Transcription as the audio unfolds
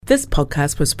This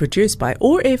podcast was produced by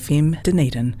OAR FM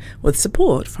Dunedin with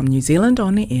support from New Zealand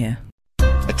On the Air.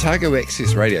 Otago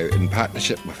Access Radio, in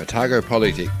partnership with Otago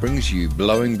Polytech, brings you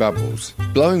Blowing Bubbles.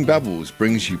 Blowing Bubbles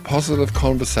brings you positive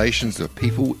conversations with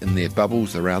people in their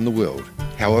bubbles around the world.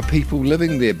 How are people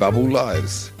living their bubble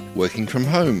lives? Working from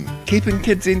home, keeping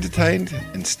kids entertained,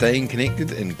 and staying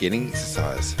connected and getting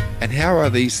exercise. And how are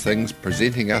these things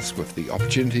presenting us with the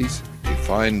opportunities to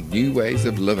find new ways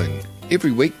of living?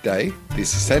 Every weekday, the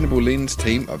Sustainable Lens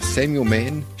team of Samuel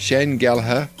Mann, Shane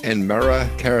Gallagher and Mara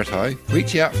Karatai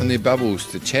reach out from their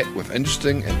bubbles to chat with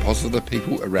interesting and positive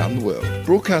people around the world.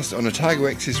 Broadcast on Otago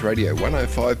Access Radio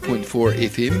 105.4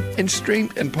 FM and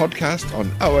streamed and podcast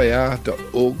on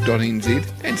oar.org.nz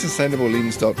and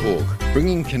sustainablelens.org,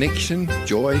 bringing connection,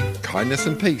 joy, kindness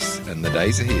and peace in the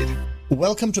days ahead.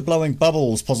 Welcome to Blowing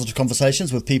Bubbles, positive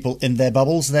conversations with people in their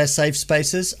bubbles, their safe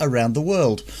spaces around the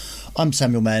world. I'm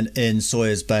Samuel Mann in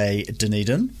Sawyers Bay,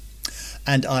 Dunedin,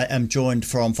 and I am joined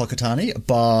from Whakatane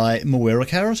by Mawera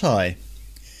Karatai.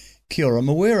 Kia ora,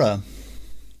 Mawera.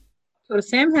 Kia ora,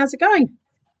 Sam. How's it going?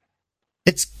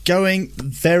 It's going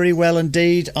very well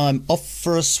indeed. I'm off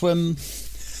for a swim,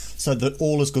 so that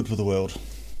all is good with the world.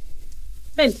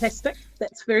 Fantastic.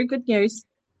 That's very good news.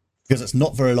 Because it's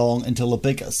not very long until the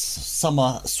big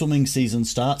summer swimming season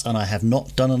starts, and I have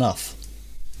not done enough.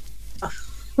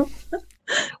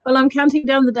 Well, I'm counting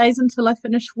down the days until I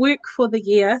finish work for the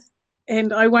year,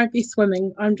 and I won't be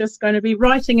swimming. I'm just going to be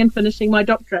writing and finishing my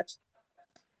doctorate.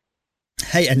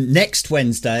 Hey, and next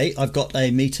Wednesday, I've got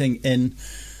a meeting in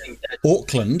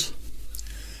Auckland.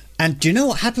 And do you know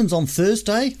what happens on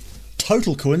Thursday?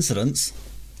 Total coincidence.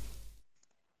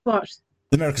 What?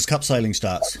 The America's Cup sailing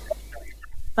starts.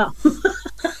 Oh.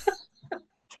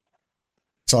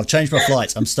 So I've changed my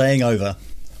flight. I'm staying over.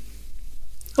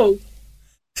 Cool.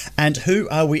 And who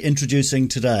are we introducing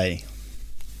today?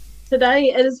 Today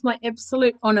it is my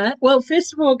absolute honour. Well,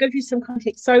 first of all, I'll give you some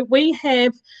context. So we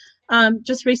have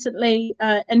just recently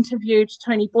interviewed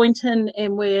Tony Boynton,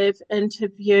 and we've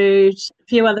interviewed a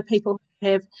few other people who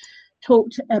have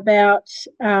talked about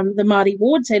the Māori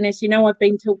wards. And as you know, I've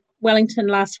been to Wellington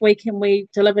last week and we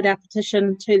delivered our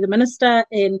petition to the Minister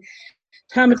in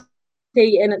Tamati,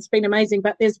 and it's been amazing.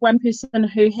 But there's one person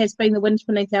who has been the wind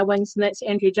beneath our wings, and that's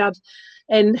Andrew Judd.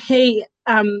 And he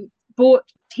brought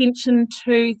attention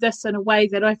to this in a way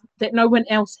that no one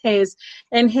else has,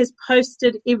 and has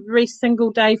posted every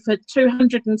single day for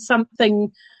 200 and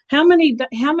something. How many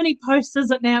posts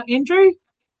is it now, Andrew?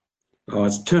 Oh,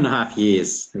 it's 2.5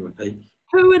 years. It would be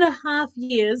 2.5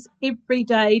 years every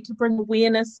day to bring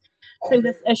awareness to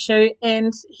this issue,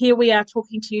 and here we are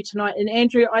talking to you tonight. And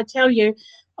Andrew, I tell you,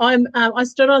 I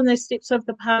stood on the steps of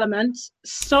the Parliament,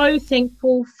 so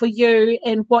thankful for you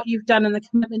and what you've done and the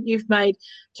commitment you've made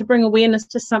to bring awareness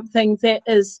to something that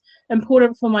is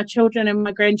important for my children and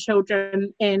my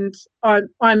grandchildren. And I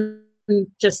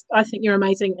think you're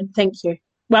amazing, and thank you.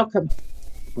 Welcome.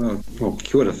 Well,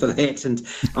 kia ora for that. And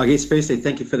I guess firstly,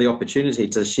 thank you for the opportunity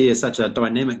to share such a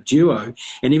dynamic duo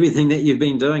and everything that you've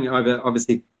been doing over,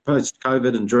 obviously,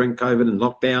 post-COVID and during COVID and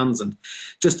lockdowns, and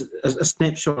just a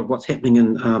snapshot of what's happening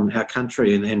in our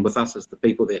country and with us as the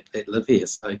people that live here.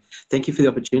 So thank you for the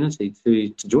opportunity to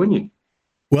join you.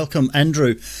 Welcome,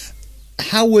 Andrew.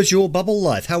 How was your bubble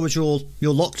life? How was your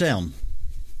lockdown?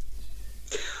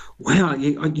 Wow, I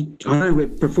know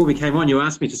before we came on, you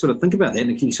asked me to sort of think about that,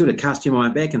 and you sort of cast your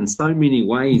mind back in so many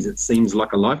ways. It seems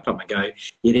like a lifetime ago,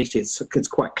 yet actually it's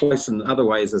quite close in other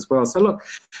ways as well. So look,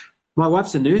 my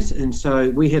wife's a nurse, and so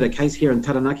we had a case here in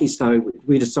Taranaki, so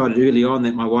we decided early on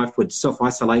that my wife would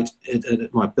self-isolate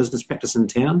at my business practice in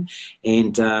town,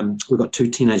 and we've got 2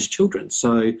 teenage children.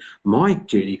 So my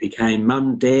duty became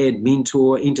mum, dad,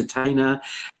 mentor, entertainer,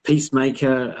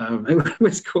 peacemaker. It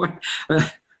was quite...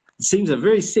 It seems a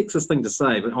very sexist thing to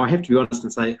say, but I have to be honest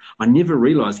and say I never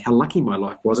realised how lucky my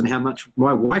life was and how much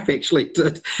my wife actually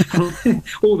did.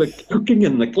 All the cooking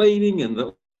and the cleaning and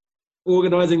the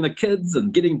organising the kids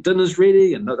and getting dinners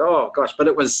ready, and oh gosh, but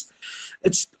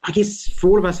it's I guess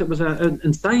for all of us it was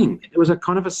insane. It was a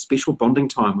kind of a special bonding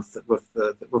time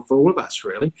with all of us,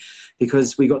 really,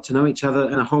 because we got to know each other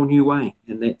in a whole new way,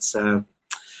 and that's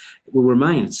will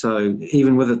remain. So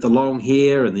even with it, the long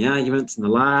hair and the arguments and the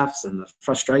laughs and the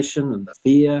frustration and the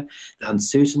fear, the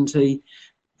uncertainty,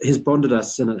 has bonded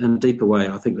us in a deeper way.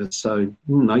 I think that's so,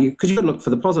 because you got to look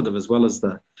for the positive as well as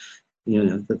the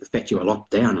fact you were locked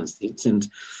down and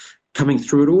coming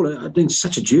through it all. I've been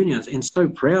such a journey and so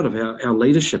proud of our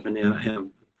leadership and our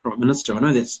Prime Minister. I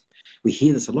know we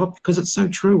hear this a lot because it's so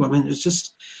true. I mean, it's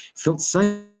just felt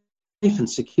safe and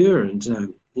secure,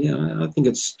 and I think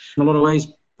it's in a lot of ways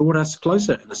brought us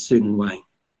closer in a certain way.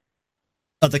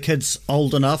 Are the kids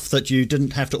old enough that you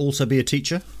didn't have to also be a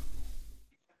teacher?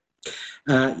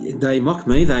 They mock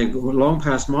me. They were long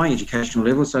past my educational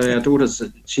level. So our daughter's,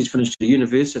 she's finished the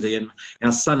university, and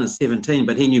our son is 17,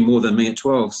 but he knew more than me at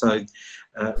 12. So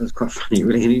it was quite funny,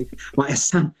 really. Our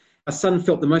son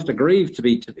felt the most aggrieved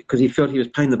because he felt he was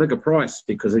paying the bigger price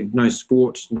because of no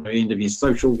sport, no end of his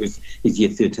social. He's year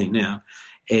 13 now.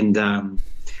 And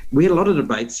we had a lot of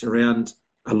debates around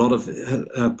a lot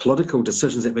of political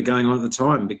decisions that were going on at the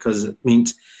time, because it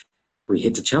meant we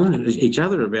had to challenge each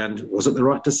other around, was it the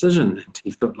right decision? And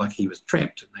he felt like he was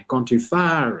trapped and they'd gone too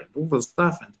far and all this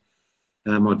stuff.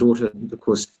 And my daughter, of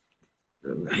course,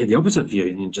 had the opposite view,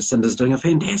 and Jacinda's doing a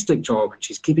fantastic job and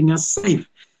she's keeping us safe.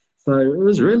 So it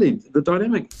was really, the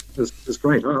dynamic was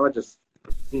great. It was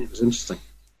interesting.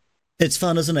 It's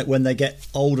fun, isn't it, when they get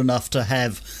old enough to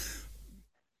have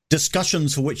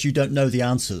discussions for which you don't know the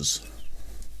answers?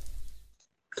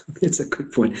 That's a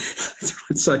good point.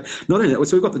 So not only that,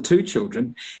 so we've got the two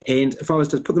children, and if I was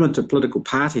to put them into political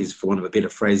parties, for want of a better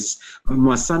phrase,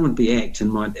 my son would be ACT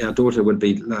and our daughter would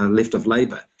be left of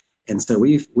Labour. And so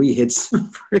we had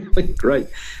some really great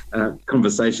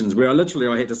conversations where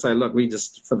I had to say, look, we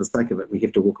just, for the sake of it, we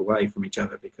have to walk away from each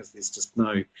other, because there's just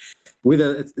no,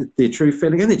 whether it's their true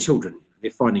feeling, and their children,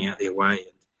 they're finding out their way.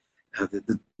 And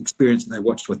the experience that they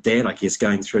watched with Dad, I guess,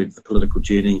 going through the political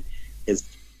journey has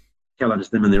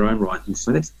challenged them in their own right. And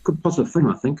so that's a good positive thing,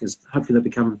 I think, is hopefully they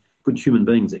become good human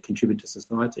beings that contribute to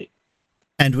society.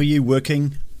 And were you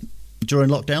working during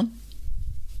lockdown?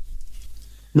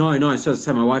 No.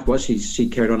 So my wife was. She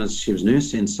carried on as she was a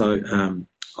nurse, and so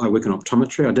I work in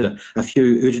optometry. I did a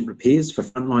few urgent repairs for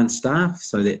frontline staff,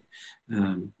 so that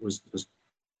was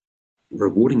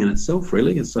rewarding in itself,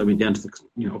 really. And so I went down to the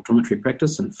optometry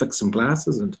practice and fixed some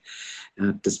glasses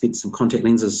and dispensed some contact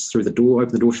lenses through the door,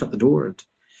 open the door, shut the door.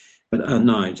 But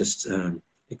just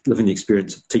living the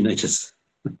experience of teenagers.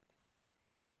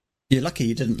 You're lucky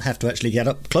you didn't have to actually get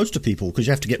up close to people, because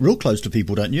you have to get real close to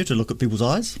people, don't you, to look at people's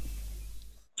eyes?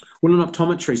 Well, in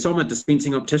optometry, so I'm a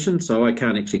dispensing optician, so I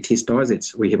can't actually test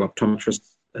eyes. We have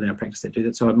optometrists in our practice that do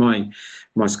that. So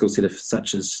my skill set is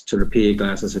such as to repair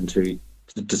glasses and to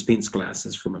dispense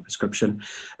glasses from a prescription.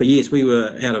 But yes, we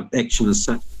were out of action as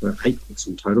such for 8 weeks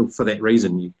in total. For that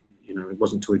reason, it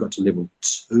wasn't until we got to level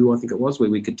 2, I think it was, where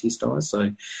we could test eyes.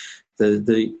 So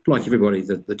the like everybody,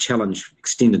 the challenge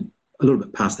extended a little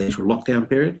bit past the actual lockdown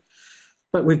period.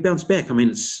 But we've bounced back. I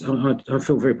mean, I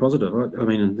feel very positive. I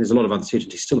mean, there's a lot of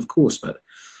uncertainty still, of course, but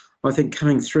I think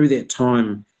coming through that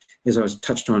time, as I was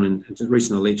touched on in the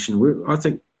recent election, I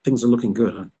think things are looking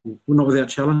good. We're not without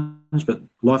challenge, but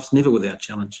life's never without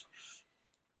challenge.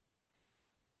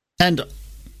 And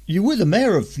you were the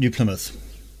mayor of New Plymouth.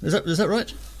 Is that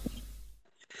right?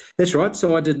 That's right.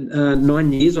 So I did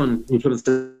 9 years on New Plymouth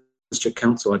District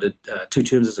Council. I did 2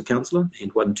 terms as a councillor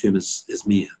and 1 term as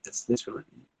mayor. That's right.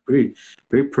 Very,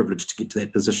 very privileged to get to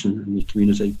that position in your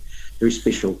community. Very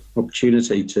special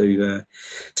opportunity to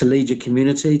lead your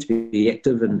community, to be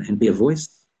active and be a voice.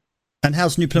 And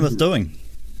how's New Plymouth doing?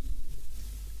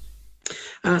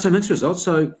 So mixed results.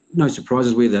 So no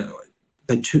surprises. We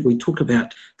talk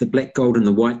about the black gold and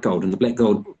the white gold, and the black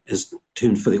gold is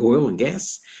termed for the oil and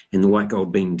gas, and the white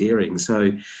gold being dairying.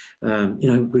 So,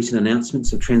 recent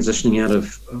announcements of transitioning out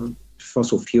of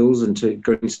fossil fuels into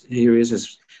green areas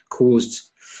has caused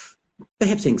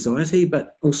perhaps anxiety,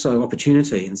 but also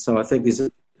opportunity. And so I think there's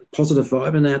a positive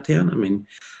vibe in our town. I mean,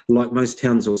 like most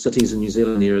towns or cities in New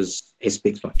Zealand, there is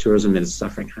aspects like tourism that is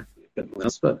suffering a bit more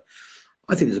else, but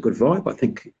I think there's a good vibe. I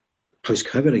think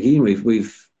post-COVID, again,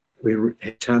 we've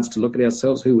had a chance to look at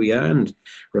ourselves, who we are, and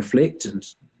reflect. And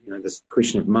this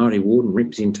question of Māori ward and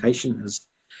representation is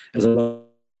alive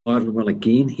and well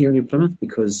again here in New Plymouth,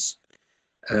 because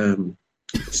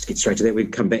just to get straight to that, we've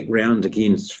come back round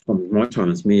again from my time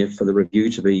as mayor for the review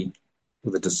to be,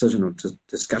 or the decision or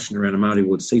discussion around a Māori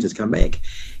ward seat has come back,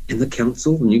 and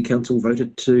the new council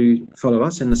voted to follow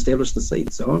us and establish the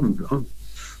seat. So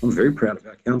I'm very proud of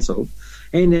our council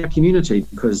and our community,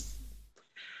 because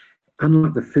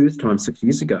unlike the first time 6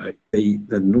 years ago,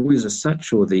 the noise as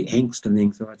such, or the angst and the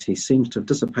anxiety, seems to have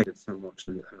dissipated somewhat.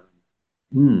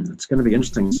 It's going to be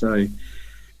interesting. So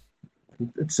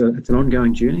it's an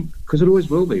ongoing journey, because it always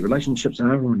will be. Relationships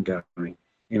are ongoing,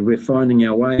 and we're finding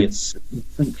our way. I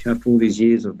think after all these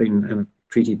years of being in a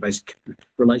treaty-based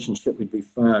relationship, we'd be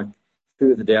far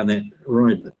further down that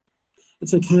road. But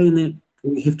it's okay in that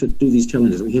we have to do these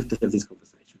challenges. We have to have these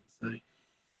conversations. So,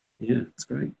 yeah, it's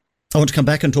great. I want to come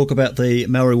back and talk about the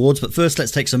Maori Awards, but first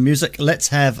let's take some music. Let's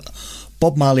have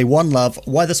Bob Marley, One Love.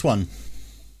 Why this one?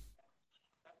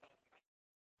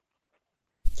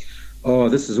 Oh,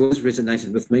 this has always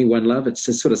resonated with me, One Love. It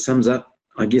just sort of sums up,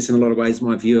 I guess in a lot of ways,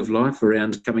 my view of life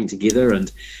around coming together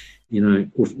and,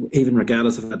 even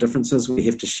regardless of our differences, we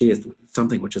have to share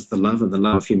something which is the love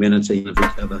of humanity and of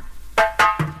each other.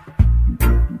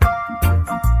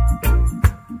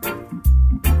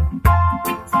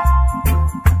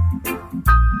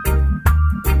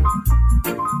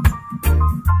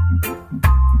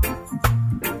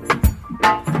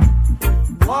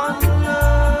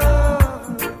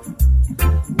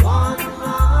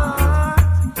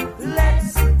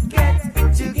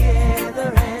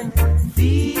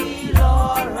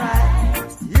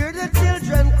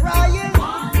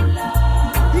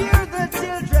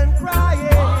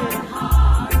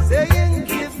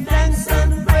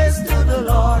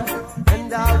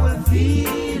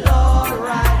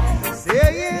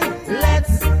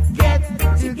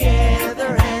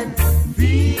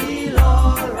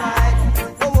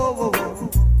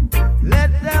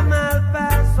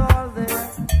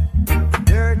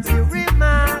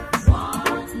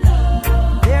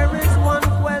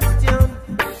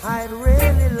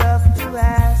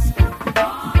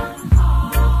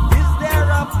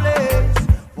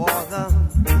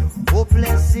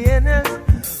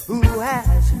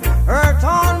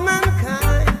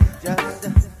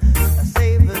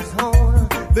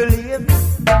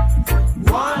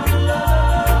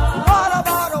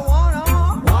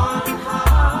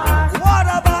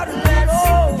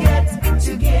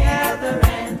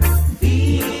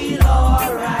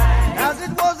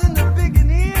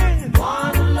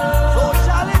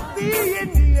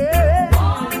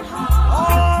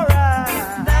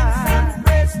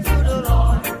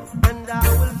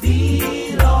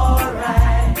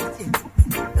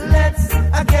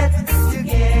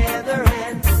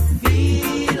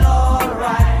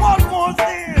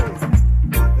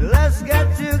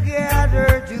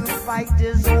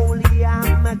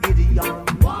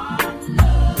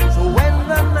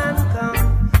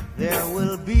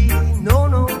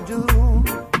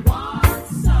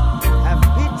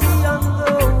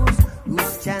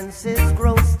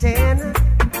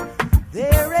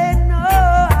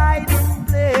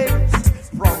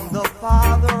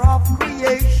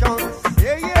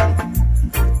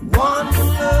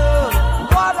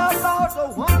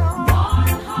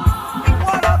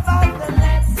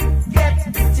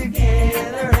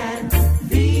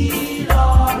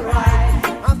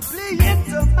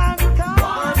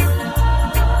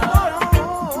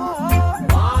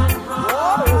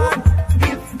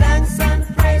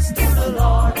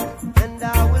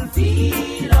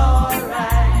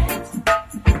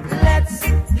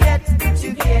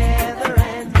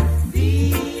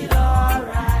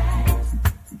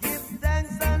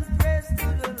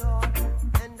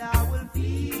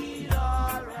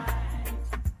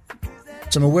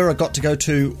 So Mawera got to go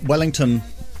to Wellington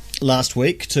last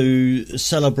week to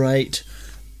celebrate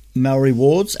Maori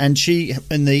Wards, and she,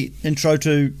 in the intro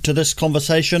to this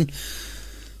conversation,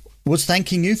 was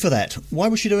thanking you for that. Why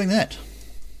was she doing that?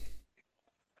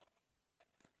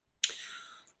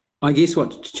 I guess I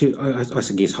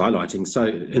guess highlighting. So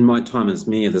in my time as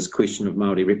mayor, this question of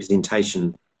Māori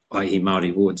representation, i.e.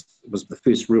 Māori wards, was the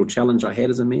first real challenge I had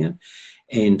as a mayor.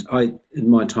 And I, in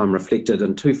my time, reflected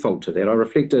in twofold to that. I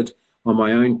reflected on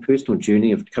my own personal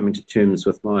journey of coming to terms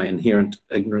with my inherent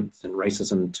ignorance and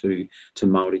racism to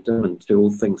Māoridom and to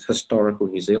all things historical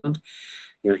New Zealand.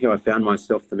 Here I found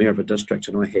myself the mayor of a district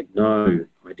and I had no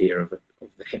idea of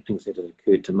the happenings that had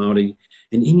occurred to Māori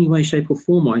in any way, shape or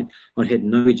form. I had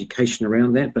no education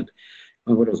around that, but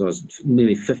I was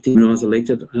nearly 50 when I was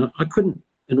elected. I couldn't,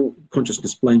 in all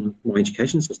consciousness, blame my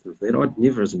education system for that. I'd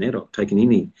never as an adult taken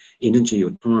any energy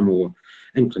or time or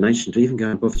inclination to even go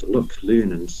and bother to look,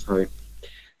 learn. And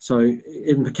so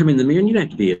in becoming the mayor, and you don't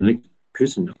have to be an elected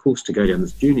person, of course, to go down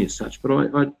this journey as such, but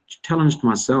I challenged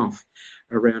myself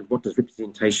around what does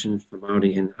representation for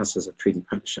Māori and us as a treaty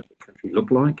partnership country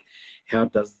look like? How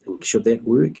does and should that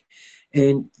work?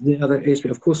 And the other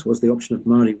aspect, of course, was the option of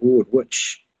Māori Ward,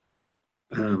 which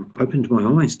opened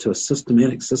my eyes to a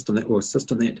systematic system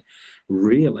that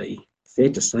really,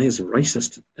 sad to say, is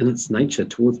racist in its nature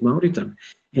towards Māoridom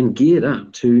and geared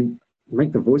up to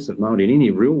make the voice of Māori in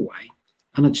any real way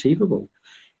unachievable.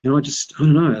 And I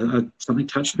don't know, something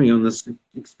touched me on this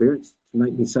experience to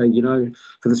make me say,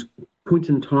 for this point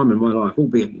in time in my life,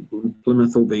 albeit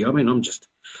Plymouth, I'm just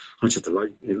a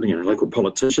local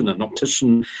politician, an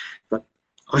optician, but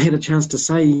I had a chance to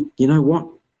say, you know what,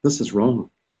 this is wrong.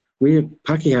 We're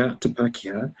Pākehā to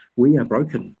Pākehā, we are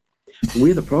broken.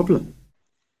 We're the problem.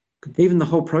 Even the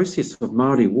whole process of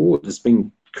Māori Ward has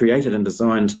been created and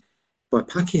designed by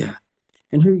Pākehā.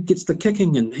 And who gets the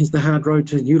kicking and has the hard road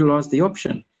to utilise the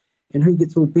option? And who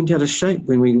gets all bent out of shape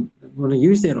when we want to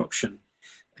use that option?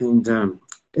 And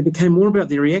it became more about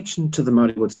the reaction to the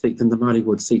Māori Wood seat than the Māori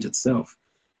Wood seat itself.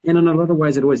 And in a lot of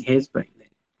ways, it always has been.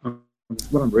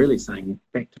 What I'm really saying,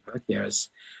 back to Pākehā, is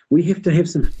we have to have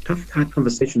some tough, hard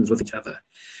conversations with each other,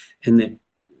 and that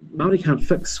Māori can't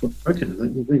fix what's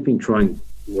broken. We've been trying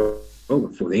well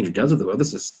before the Andrew Dudds of the world.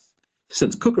 This is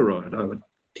since Kukuraid, I would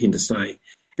tend to say.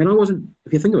 And I wasn't,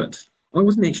 if you think of it, I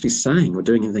wasn't actually saying or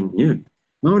doing anything new.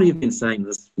 Māori have been saying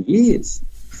this for years.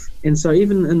 And so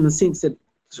even in the sense that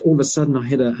all of a sudden I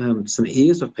had some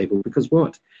ears of people, because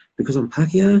what? Because I'm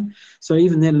Pākehā. So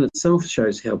even that in itself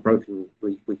shows how broken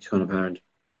we kind of are. And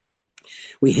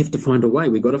we have to find a way.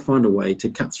 We've got to find a way to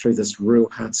cut through this real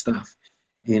hard stuff.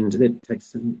 And that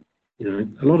takes, a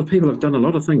lot of people have done a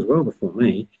lot of things well before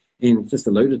me, and just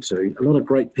alluded to, a lot of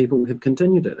great people have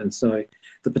continued it. And so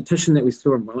the petition that we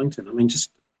saw in Wellington, I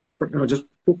just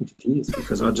talking to tears,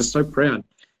 because I'm just so proud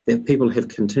that people have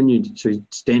continued to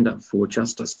stand up for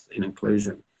justice and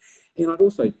inclusion. And I'd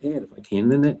also add, if I can,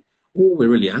 then that all we're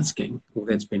really asking, or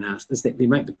that's been asked, is that we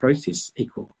make the process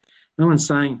equal. No one's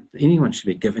saying anyone should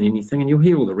be given anything, and you'll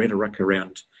hear all the rhetoric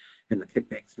around and the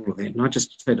kickbacks and all of that. And I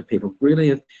just say to people,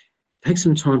 really, take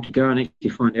some time to go and actually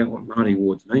find out what Māori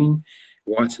awards mean,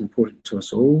 why it's important to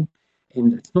us all.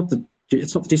 And it's not the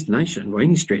destination by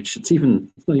any stretch. It's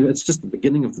just the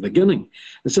beginning of the beginning.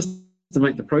 It's just to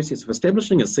make the process of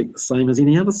establishing a seat the same as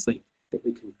any other seat that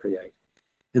we can create.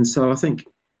 And so I think,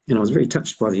 I was very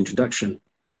touched by the introduction.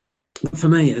 But for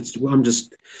me, I'm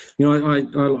just, I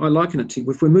liken it to,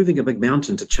 if we're moving a big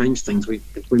mountain to change things,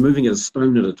 if we're moving it a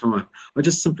stone at a time. I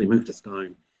just simply moved a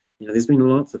stone. There's been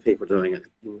lots of people doing it,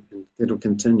 and that'll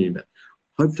continue. But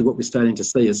hopefully what we're starting to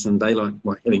see is some daylight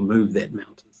by having moved that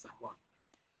mountain somewhat.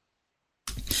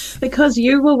 Because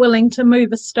you were willing to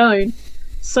move a stone,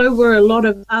 so were a lot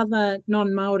of other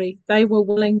non-Māori. They were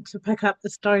willing to pick up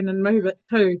the stone and move it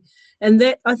too. And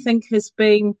that, I think, has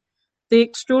been the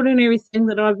extraordinary thing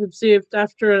that I've observed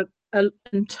after an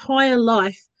entire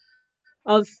life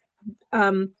of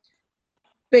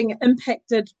being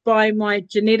impacted by my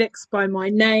genetics, by my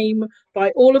name, by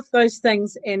all of those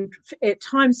things, and at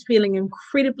times feeling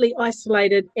incredibly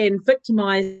isolated and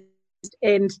victimized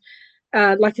and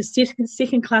like a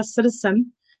second-class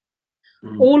citizen.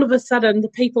 All of a sudden, the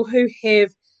people who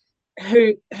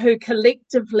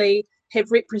collectively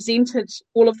have represented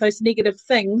all of those negative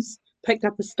things picked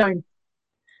up a stone.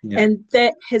 Yeah. And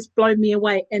that has blown me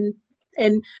away. And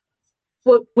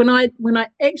when I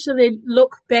actually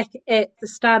look back at the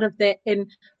start of that and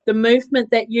the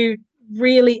movement that you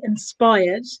really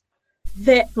inspired,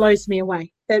 that blows me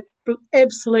away. That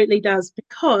absolutely does,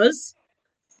 because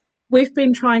we've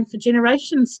been trying for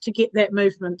generations to get that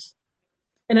movement.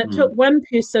 And it took one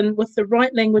person with the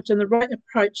right language and the right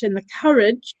approach and the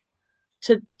courage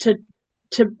to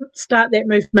start that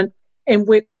movement and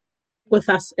work with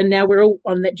us. And now we're all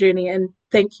on that journey. And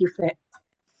thank you for that.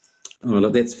 Oh,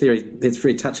 look, that's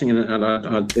very touching,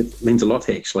 and it means a lot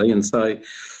actually. And so,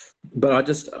 but I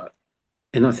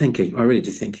really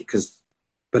do thank you,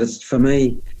 but it's, for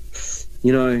me,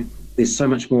 there's so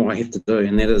much more I have to do,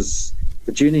 and that is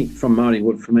the journey from Māori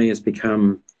Wood for me has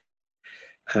become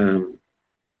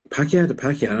Pākehā to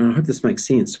Pākehā, and I hope this makes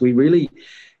sense. We really,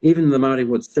 even the Māori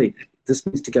Wood seat, this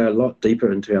needs to go a lot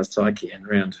deeper into our psyche and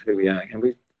around who we are. And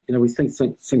we think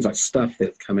things like stuff that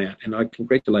have come out, and I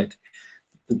congratulate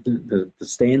the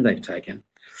stand they've taken.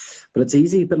 But it's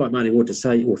easy, a bit like Māori Wood, to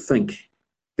say or think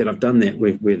that I've done that,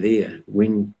 we're there,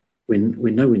 when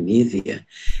we're nowhere near there.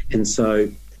 And so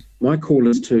my call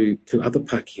is to other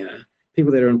Pākehā,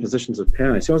 people that are in positions of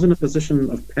power. So I was in a position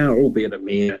of power, albeit a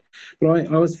mayor, but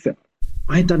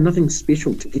I had done nothing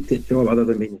special to get that job other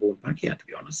than being born Pākehā, to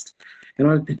be honest. And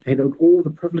I had all the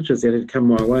privileges that had come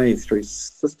my way through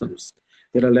systems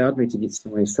that allowed me to get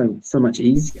somewhere so much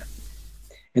easier.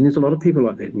 And there's a lot of people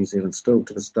like that in New Zealand still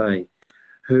to this day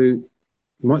who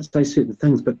might say certain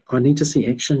things, but I need to see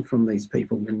action from these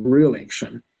people, and real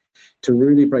action, to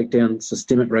really break down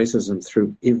systemic racism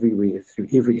through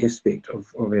every aspect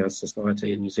of our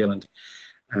society in New Zealand.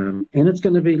 And it's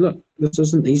going to be, look, this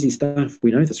isn't easy stuff.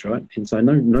 We know this, right? And so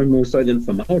no more so than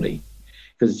for Māori,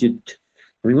 because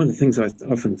one of the things I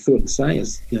often thought and say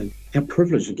is, how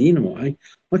privileged again am I?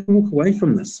 I can walk away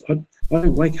from this. I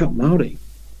don't wake up Māori.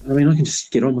 I can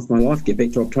just get on with my life, get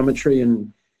back to optometry,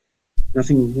 and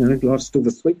nothing, life's still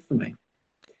the sweet for me.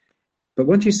 But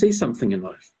once you see something in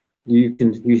life, you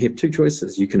have two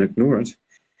choices. You can ignore it,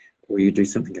 or you do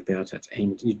something about it.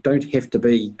 And you don't have to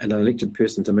be an elected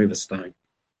person to move a stone.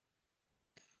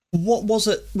 What was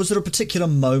it? Was there a particular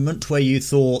moment where you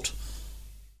thought,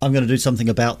 I'm going to do something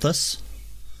about this?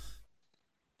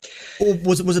 Or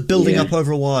was it building up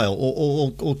over a while?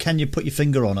 Or can you put your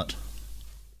finger on it?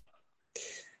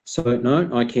 So no,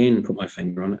 I can put my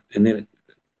finger on it. And then,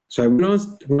 so when I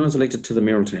was elected to the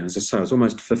Mayoralty, as I say, I was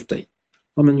almost 50.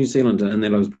 I'm a New Zealander, and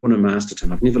then I was born in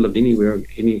Masterton. I've never lived anywhere,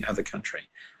 any other country.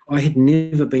 I had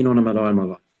never been on a marae in my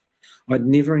life. I'd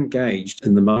never engaged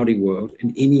in the Māori world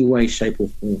in any way, shape or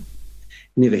form.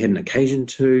 Never had an occasion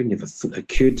to, never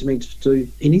occurred to me to do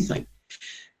anything.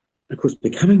 Of course,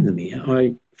 becoming the mayor,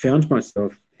 I found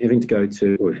myself having to go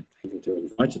to, or having to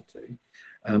invited to,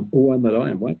 Oa Marae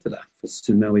in Waitara for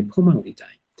Te Maui Pōmauri Day.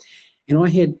 And I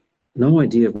had no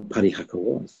idea what Parihaka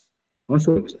was. I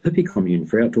thought it was a hippie commune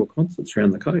for outdoor concerts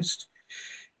around the coast.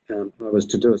 I was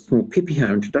to do a small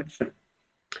pepeha introduction.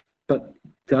 But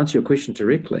to answer your question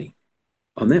directly,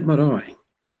 on that marae,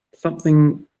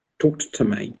 something talked to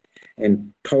me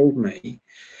and told me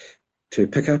to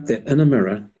pick up that inner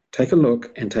mirror, take a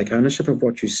look and take ownership of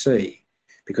what you see.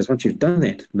 Because once you've done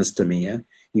that, Mr. Mayor,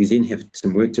 you then have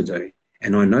some work to do.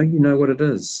 And I know you know what it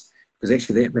is, because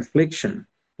actually that reflection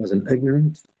was an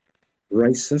ignorant,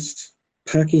 racist,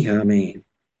 Pākehā man.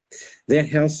 That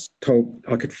house told,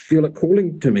 I could feel it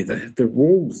calling to me, the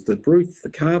walls, the roof, the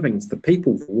carvings, the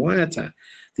people, the waiata,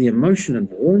 the emotion in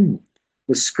the room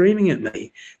was screaming at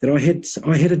me that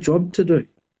I had a job to do.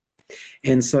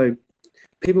 And so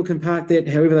people can park that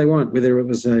however they want, whether it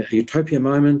was a utopia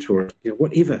moment or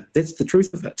whatever. That's the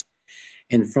truth of it.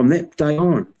 And from that day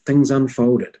on, things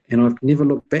unfolded, and I've never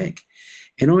looked back.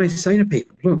 And I say to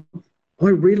people, look, I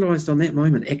realised on that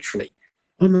moment, actually,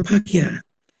 I'm a Pākehā.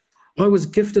 I was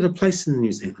gifted a place in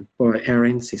New Zealand by our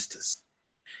ancestors.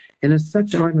 And as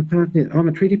such, I'm a Pākehā, I'm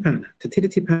a treaty partner, Te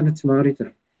Tiriti partner to Māori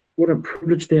Tau. What a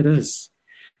privilege that is.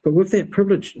 But with that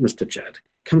privilege, Mr. Judd,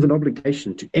 comes an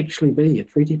obligation to actually be a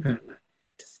treaty partner,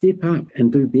 to step up and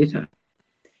do better.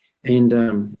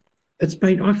 And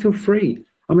I feel freed.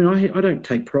 I mean, I don't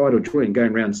take pride or joy in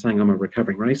going around saying I'm a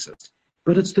recovering racist,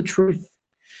 but it's the truth.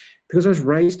 Because I was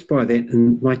raised by that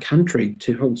in my country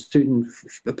to hold certain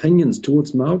opinions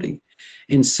towards Māori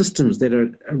and systems that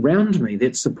are around me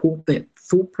that support that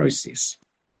thought process.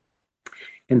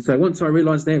 And so once I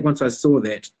realised that, once I saw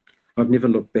that, I've never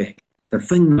looked back. The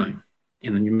thing though,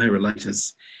 and you may relate,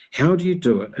 is how do you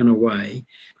do it in a way,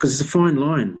 because there's a fine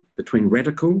line between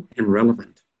radical and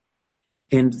relevant.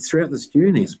 And throughout this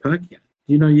journey as Pākehā,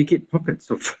 you get pockets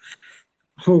of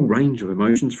a whole range of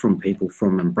emotions from people,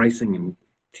 from embracing and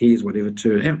tears, whatever,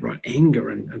 to outright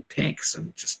anger and attacks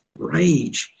and just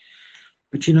rage.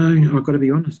 But I've got to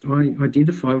be honest, I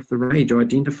identify with the rage, I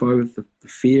identify with the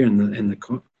fear and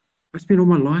the I spent all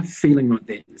my life feeling like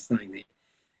that and saying that.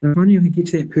 And if only I could get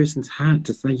to that person's heart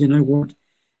to say, you know what,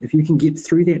 if you can get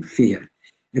through that fear,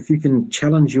 if you can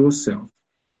challenge yourself,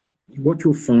 what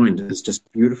you'll find is just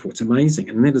beautiful. It's amazing.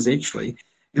 And that is actually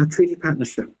our treaty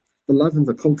partnership, the love and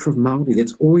the culture of Māori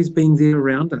that's always been there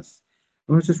around us.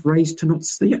 I was just raised to not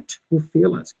see it or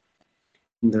feel it.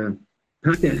 And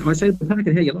I say, park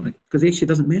it how you like, because actually it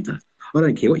doesn't matter. I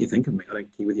don't care what you think of me. I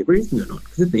don't care whether you're breathing or not,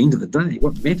 because at the end of the day,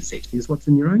 what matters actually is what's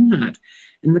in your own heart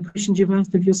and the questions you've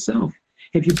asked of yourself.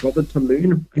 Have you bothered to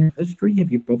learn history?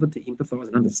 Have you bothered to empathise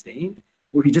and understand?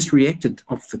 Or have you just reacted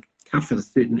off the cuff with a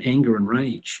certain anger and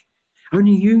rage?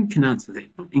 Only you can answer that,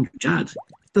 not Andrew Judd.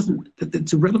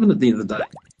 It's irrelevant at the end of the day.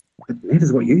 It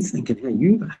matters what you think and how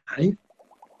you behave.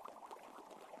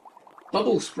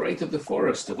 Bubble sprite of the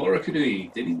forest of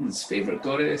Orokonui, Dunedin's favourite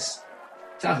goddess,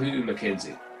 Tahu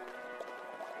Mackenzie.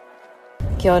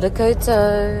 Kia ora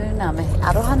koutou, nā me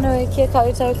aroha nui kia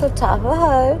koutou ko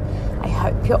tāwaho. I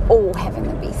hope you're all having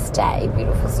the best day,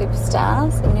 beautiful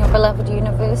superstars in your beloved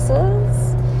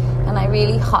universes. And I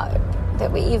really hope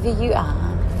that wherever you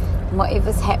are and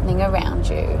whatever's happening around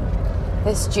you,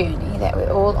 this journey that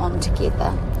we're all on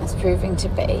together is proving to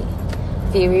be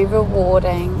very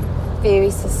rewarding, very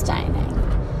sustaining,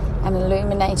 and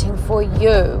illuminating for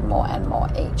you more and more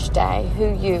each day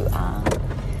who you are.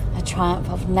 A triumph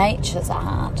of nature's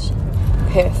art,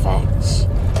 perfect,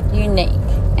 unique,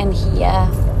 and here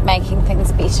making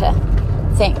things better.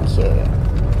 Thank you.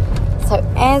 So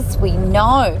as we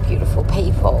know, beautiful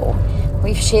people,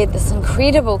 we've shared this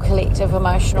incredible collective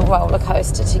emotional roller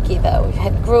coaster together. We've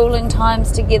had grueling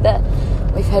times together.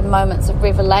 We've had moments of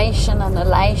revelation and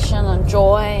elation and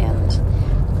joy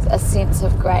and a sense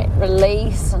of great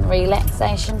release and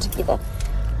relaxation together.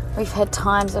 We've had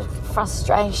times of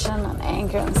frustration and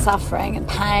anger and suffering and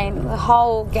pain. The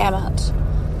whole gamut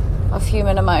of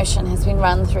human emotion has been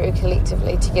run through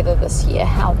collectively together this year.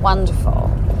 How wonderful.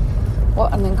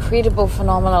 What an incredible,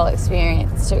 phenomenal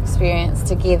experience to experience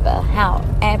together. How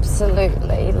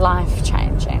absolutely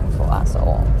life-changing for us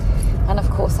all. And of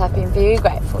course, I've been very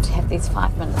grateful to have these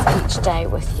 5 minutes each day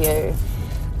with you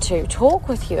to talk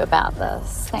with you about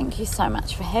this. Thank you so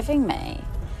much for having me.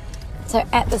 So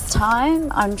at this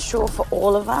time, I'm sure for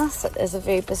all of us, it is a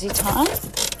very busy time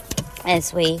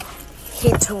as we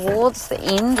head towards the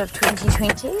end of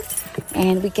 2020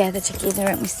 and we gather together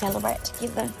and we celebrate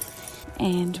together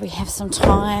and we have some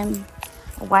time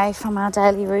away from our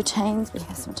daily routines. We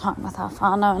have some time with our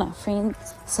whānau and our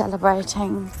friends,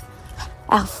 celebrating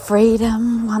our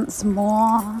freedom once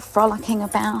more, frolicking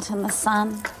about in the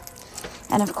sun,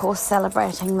 and of course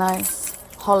celebrating those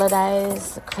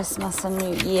holidays, the Christmas and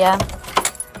New Year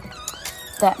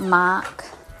that mark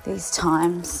these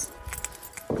times,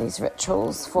 these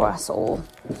rituals for us all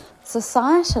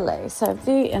societally. So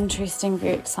very interesting,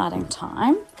 very exciting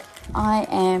time. I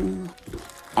am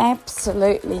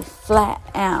absolutely flat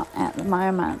out at the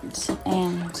moment,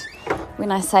 and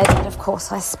when I say that, of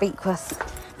course, I speak with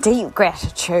deep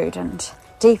gratitude and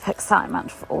deep excitement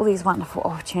for all these wonderful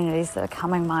opportunities that are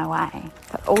coming my way,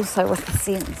 but also with a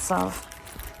sense of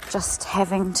just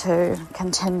having to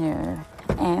continue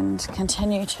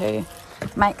to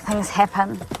make things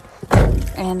happen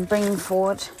and bring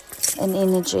forward an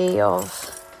energy of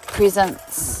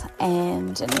presence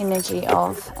and an energy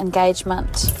of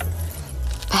engagement,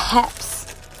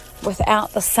 perhaps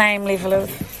without the same level of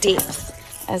depth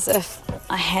as if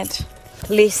I had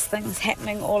less things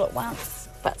happening all at once,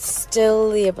 but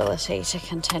still the ability to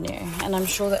continue. And I'm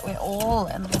sure that we're all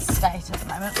in this state at the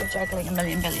moment. We're juggling a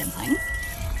million billion things.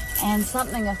 And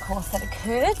something, of course, that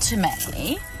occurred to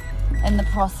me in the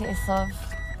process of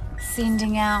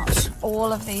sending out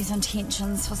all of these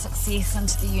intentions for success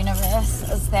into the universe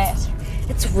is that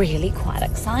it's really quite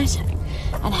exciting,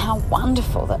 and how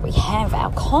wonderful that we have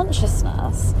our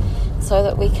consciousness so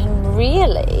that we can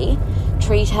really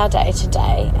treat our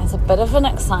day-to-day as a bit of an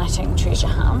exciting treasure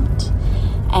hunt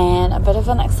and a bit of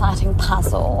an exciting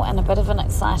puzzle and a bit of an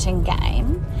exciting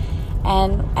game.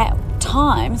 And at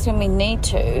times when we need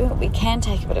to, we can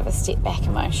take a bit of a step back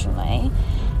emotionally,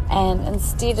 and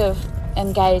instead of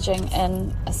engaging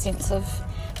in a sense of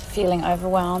feeling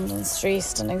overwhelmed and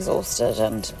stressed and exhausted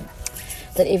and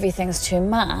that everything's too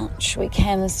much, we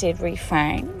can instead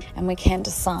reframe and we can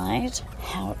decide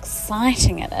how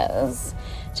exciting it is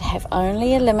to have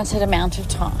only a limited amount of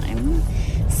time,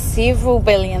 several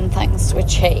billion things to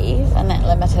achieve in that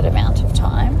limited amount of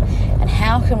time, and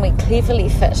how can we cleverly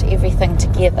fit everything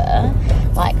together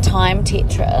like time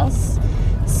Tetris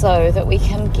so that we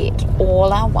can get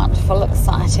all our wonderful,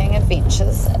 exciting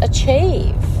adventures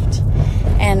achieved.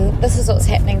 And this is what's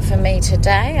happening for me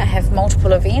today. I have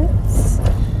multiple events.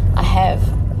 I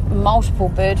have multiple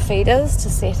bird feeders to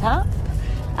set up.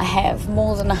 I have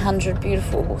more than 100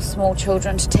 beautiful small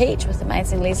children to teach with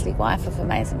Amazing Leslie, wife of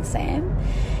Amazing Sam.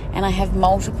 And I have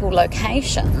multiple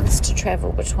locations to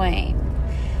travel between.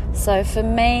 So for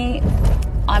me,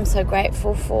 I'm so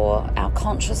grateful for our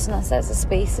consciousness as a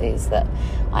species that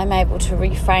I'm able to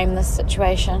reframe this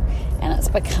situation, and it's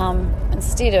become,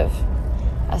 instead of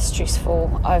a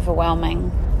stressful,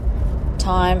 overwhelming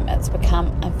time, it's become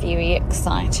a very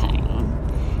exciting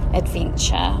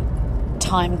adventure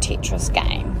time Tetris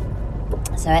game.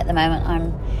 So at the moment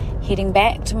I'm heading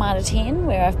back to Mata 10,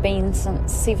 where I've been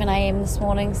since 7 a.m. this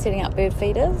morning setting up bird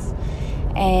feeders,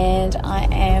 and I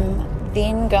am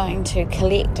then going to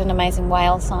collect an amazing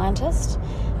whale scientist,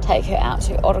 take her out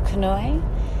to Orokonui,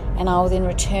 and I will then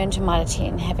return to Mata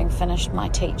 10 having finished my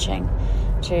teaching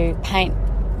to paint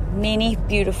many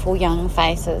beautiful young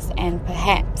faces and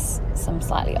perhaps some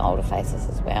slightly older faces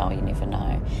as well, you never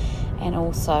know, and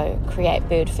also create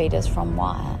bird feeders from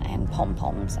wire and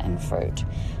pom-poms and fruit.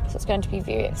 So it's going to be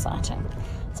very exciting.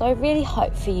 So I really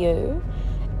hope for you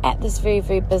at this very,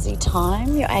 very busy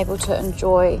time you're able to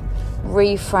enjoy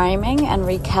reframing and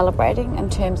recalibrating in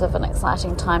terms of an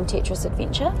exciting time Tetris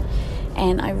adventure,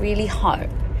 and I really hope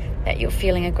that you're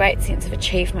feeling a great sense of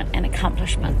achievement and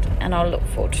accomplishment, and I'll look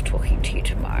forward to talking to you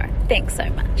tomorrow. Thanks so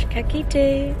much. Ka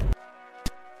kite.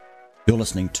 You're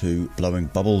listening to Blowing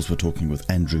Bubbles. We're talking with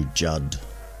Andrew Judd.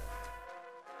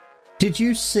 Did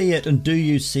you see it, and do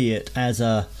you see it as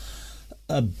a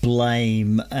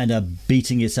blame and a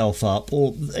beating yourself up,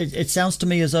 or it sounds to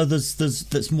me as though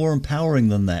that's more empowering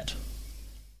than that?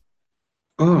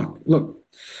 Oh, look,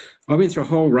 I went through a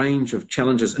whole range of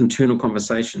challenges, internal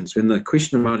conversations. When the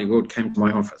question of Māori World came to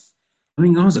my office, I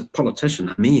mean, I was a politician,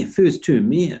 a mayor, first term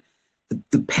mayor.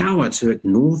 The power to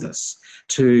ignore this,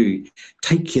 to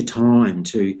take your time,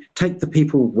 to take the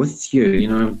people with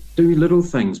you, do little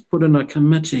things, put in a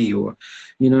committee, or,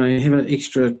 have an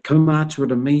extra kaumātua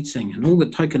at a meeting, and all the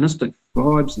tokenistic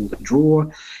vibes and the draw,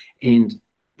 and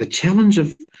the challenge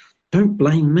of don't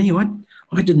blame me.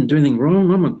 I didn't do anything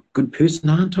wrong. I'm a good person,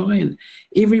 aren't I? And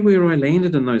everywhere I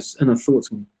landed in those inner thoughts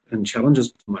and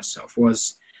challenges to myself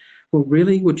was Well,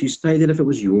 really, would you say that if it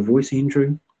was your voice,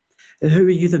 Andrew? Who are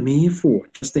you the mayor for?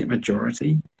 Just that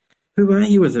majority? Who are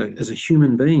you as a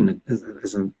human being,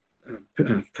 as a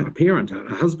parent,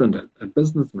 a husband, a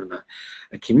businessman,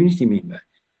 a community member?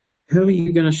 How are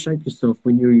you going to shape yourself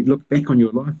when you look back on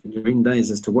your life in your end days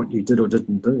as to what you did or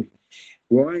didn't do?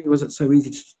 Why was it so easy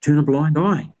to turn a blind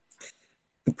eye?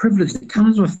 The privilege that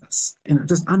comes with this, and it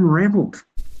just unravelled.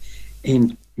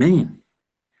 And man,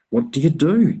 what do you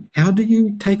do? How do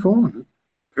you take on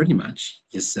pretty much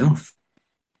yourself?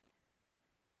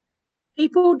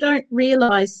 People don't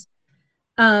realise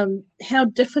how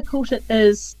difficult it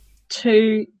is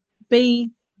to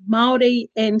be Māori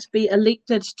and be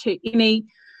elected to any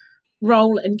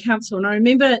role in council. And I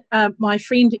remember my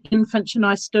friend Ian Finch and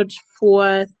I stood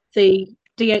for the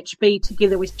DHB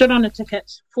together. We stood on a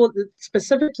ticket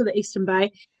specific to the Eastern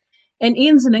Bay. And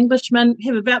Ian's an Englishman,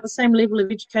 have about the same level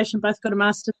of education, both got a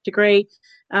master's degree.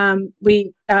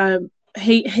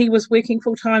 He was working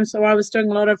full time, so I was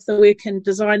doing a lot of the work and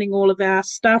designing all of our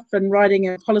stuff and writing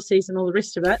our policies and all the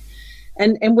rest of it.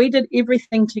 And we did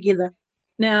everything together.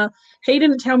 Now, he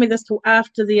didn't tell me this till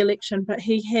after the election, but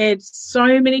he had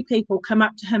so many people come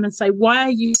up to him and say, "Why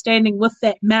are you standing with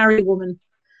that Maori woman?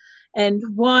 And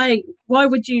why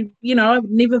would you, I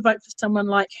would never vote for someone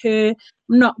like her.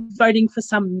 I'm not voting for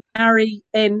some Maori,"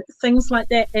 and things like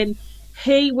that. And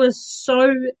he was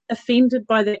so offended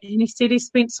by that. And he said he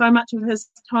spent so much of his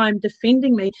time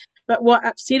defending me. But what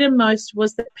upset him most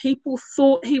was that people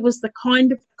thought he was the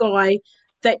kind of guy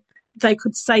that they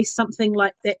could say something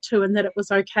like that to and that it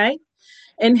was okay.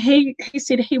 And he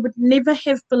said he would never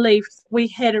have believed we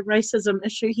had a racism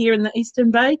issue here in the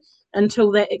Eastern Bay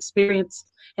until that experience.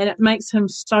 And it makes him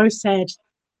so sad.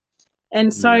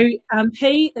 And so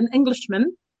he, an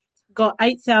Englishman, got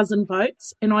 8,000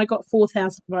 votes and I got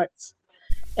 4,000 votes.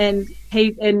 And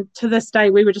to this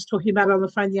day, we were just talking about it on the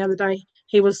phone the other day,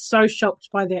 he was so shocked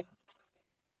by that.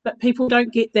 But people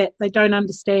don't get that. They don't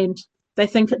understand. They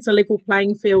think it's a level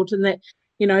playing field and that,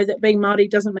 that being Māori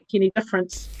doesn't make any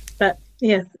difference. But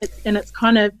yeah,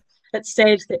 it's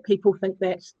sad that people think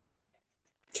that.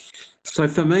 So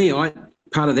for me,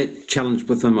 part of that challenge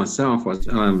within myself was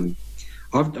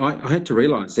I had to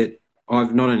realise that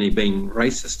I've not only been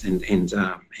racist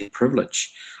and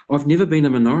privileged, I've never been a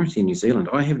minority in New Zealand.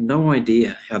 I have no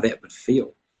idea how that would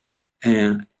feel.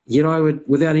 Yet I would,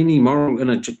 without any moral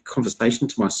conversation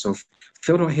to myself,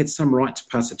 felt I had some right to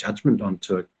pass a judgment on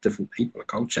to a different people, a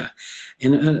culture,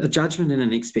 and a judgment and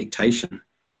an expectation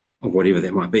of whatever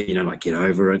that might be, like get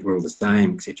over it, we're all the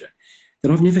same, etc.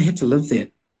 That I've never had to live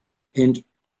that. And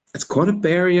it's quite a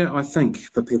barrier, I think,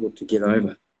 for people to get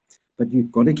over. But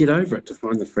you've got to get over it to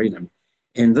find the freedom.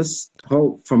 And this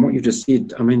whole, from what you just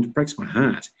said, it breaks my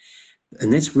heart.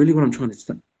 And that's really what I'm trying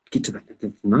to get to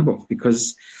the nub of,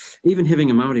 because even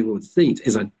having a Māori ward seat,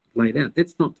 as I laid out,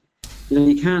 that's not,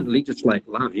 you can't legislate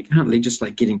love. You can't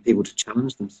legislate getting people to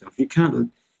challenge themselves.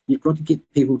 You've got to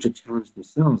get people to challenge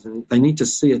themselves, and they need to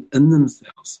see it in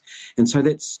themselves. And so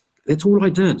that's all I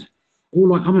did. I'm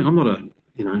not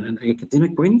an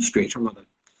academic by any stretch. I'm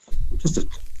just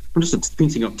a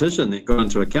dispensing optician that got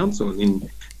into a council and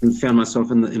found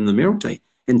myself in the Mayoralty.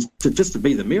 And to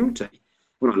be the Mayoralty,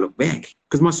 when I look back,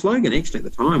 because my slogan actually at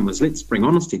the time was, let's bring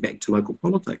honesty back to local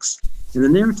politics. And the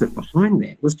narrative behind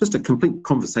that was just a complete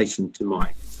conversation to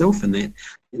myself, and that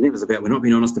was about, we're not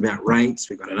being honest about rates,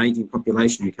 we've got an ageing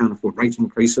population, we can't afford rate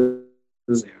increases,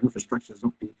 our infrastructure is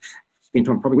not being spent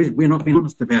on properly, we're not being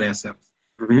honest about ourselves.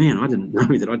 I didn't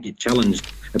know that I'd get challenged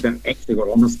about actually what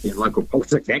honesty in local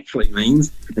politics actually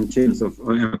means in terms of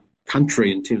our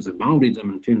country, in terms of Māoridom,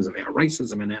 in terms of our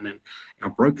racism and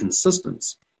our broken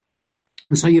systems.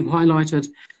 And so you've highlighted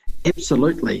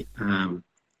absolutely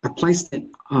a place that,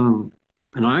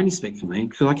 and I only speak for me,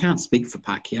 because I can't speak for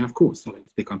Pākehā, of course, I don't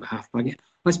speak on behalf of Pākehā,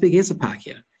 I speak as a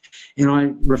Pākehā. And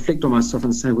I reflect on myself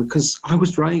and say, because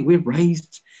we've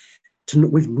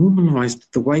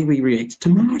normalised the way we react to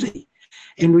Māori.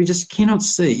 And we just cannot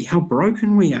see how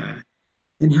broken we are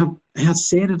and how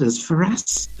sad it is for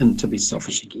us, and to be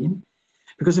selfish again.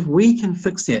 Because if we can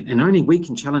fix that, and only we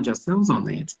can challenge ourselves on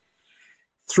that,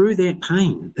 through that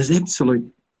pain is absolute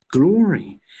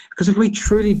glory. Because if we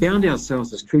truly bound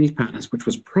ourselves as treaty partners, which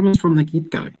was promised from the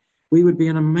get-go, we would be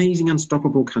an amazing,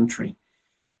 unstoppable country.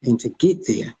 And to get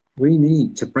there, we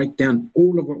need to break down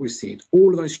all of what we said,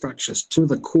 all of those structures to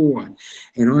the core.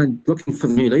 And I'm looking for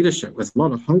the new leadership with a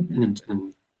lot of hope. And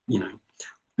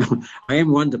I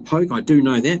am one to poke. I do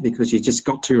know that, because you just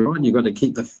got to, right? You've got to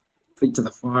keep the feet to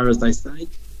the fire, as they say.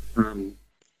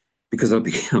 Because I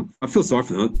feel sorry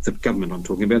for the government I'm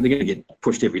talking about. They're going to get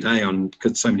pushed every day on,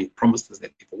 because so many promises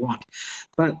that people want.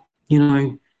 But,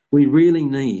 We really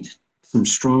need some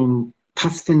strong,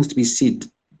 tough things to be said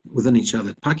within each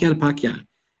other. Pākehā to Pākehā,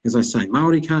 as I say,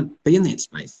 Māori can't be in that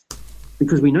space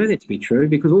because we know that to be true,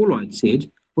 because all I'd said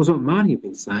was what Māori have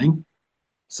been saying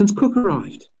since Cook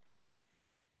arrived.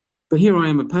 But here I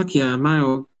am, a Pākehā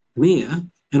male mayor,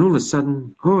 and all of a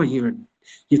sudden, oh, you've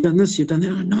done this, you've done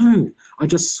that. Oh, no, I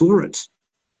just saw it.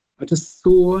 I just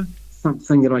saw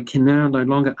something that I can now no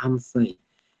longer unsee.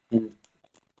 And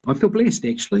I feel blessed,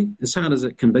 actually, as hard as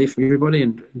it can be for everybody,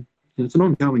 and it's an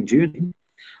ongoing journey.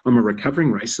 I'm a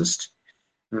recovering racist.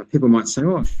 People might say,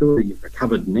 oh, surely you've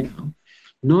recovered now.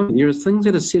 No, there are things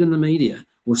that are said in the media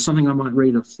or something I might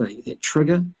read or see that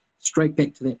trigger straight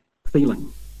back to that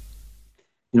feeling.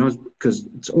 Because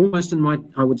it's almost in my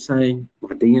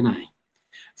DNA.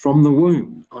 From the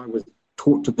womb, I was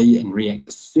taught to be and react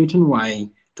a certain way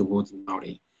towards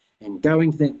Māori. And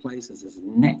going to that place is as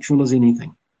natural as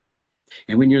anything.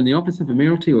 And when you're in the office of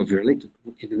Admiralty, or if you're elected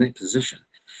in that position,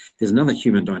 there's another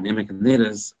human dynamic, and that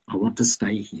is, I want to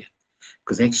stay here.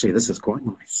 Because actually, this is quite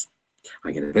nice.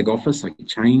 I get a big office, I get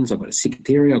chains, I've got a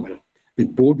secretary, I've got a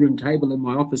big boardroom table in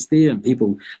my office there, and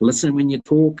people listen when you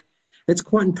talk. It's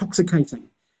quite intoxicating.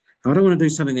 I don't want to do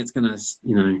something that's going to,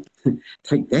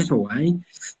 take that away.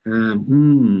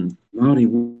 Māori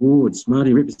wards,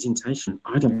 Māori representation,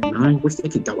 I don't know. Wish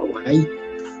that could go away.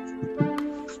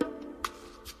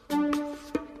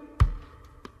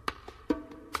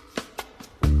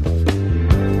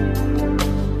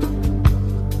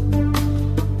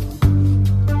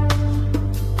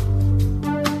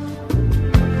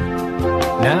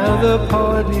 Now the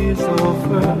party's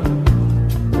over,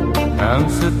 I'm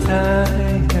so tired.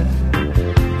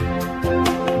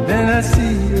 Then I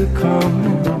see you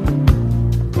coming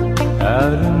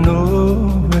out of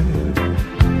nowhere.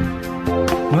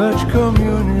 Much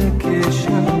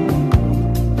communication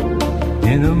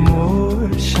in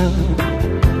emotion,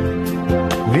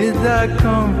 without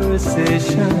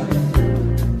conversation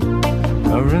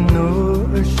or a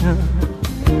notion.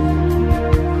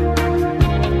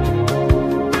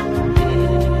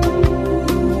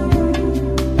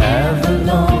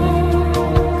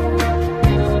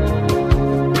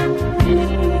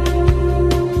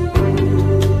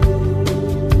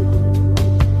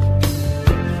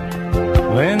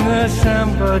 When the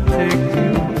samba take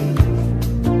you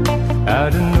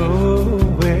out of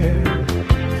nowhere,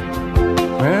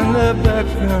 when the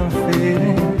background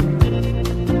fading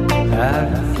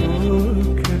out of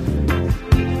focus,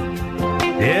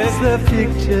 there's the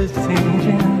pictures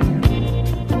changing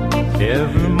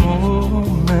every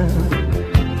moment,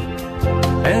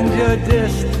 and your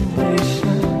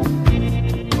destination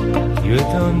you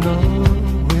don't know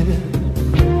where.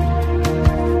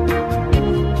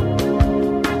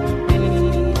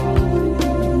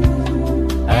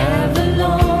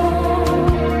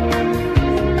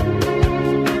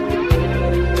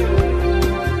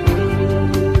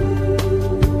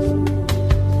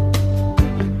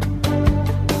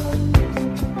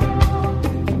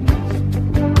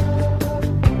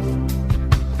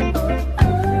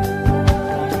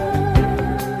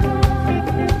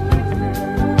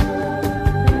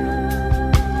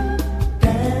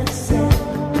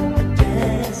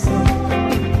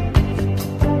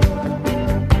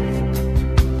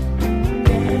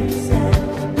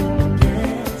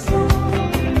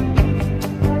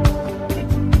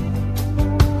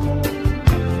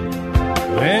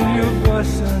 When you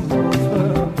bustin'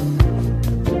 over,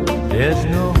 there's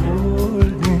no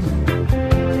holding.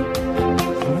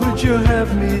 Would you have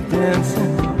me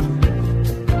dancing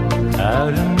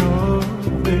out of nowhere?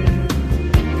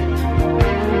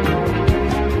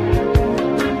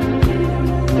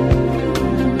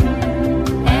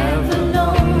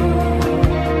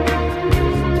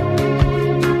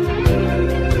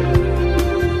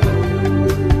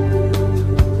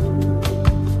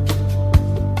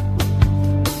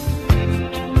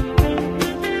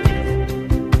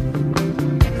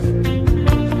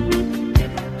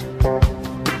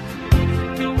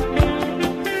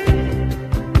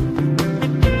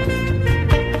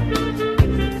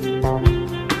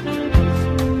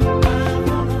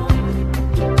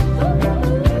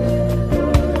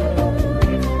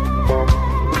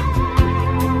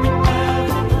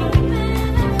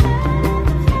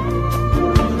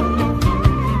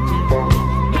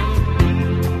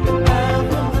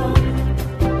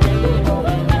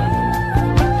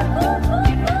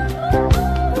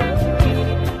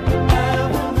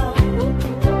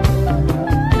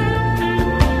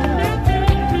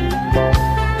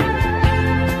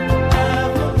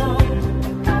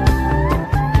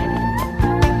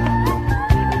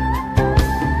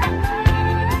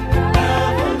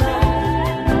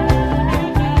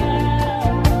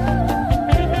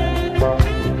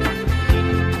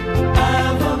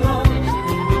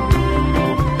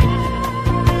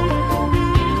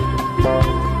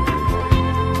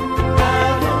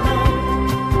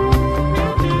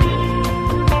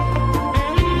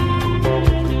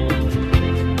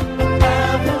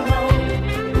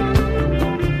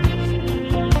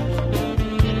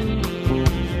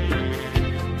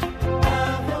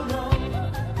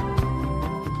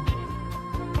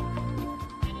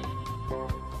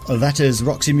 That is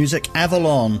Roxy Music,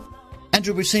 Avalon.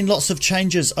 Andrew, we've seen lots of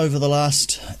changes over the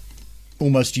last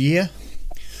almost year.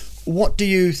 What do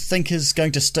you think is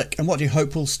going to stick, and what do you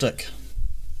hope will stick?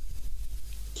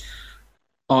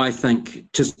 I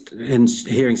think, just in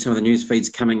hearing some of the news feeds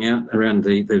coming out around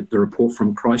the report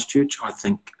from Christchurch, I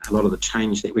think a lot of the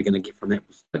change that we're going to get from that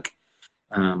will stick.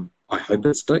 I hope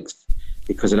it sticks,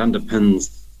 because it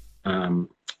underpins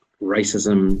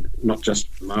racism, not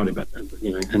just Māori, but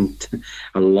and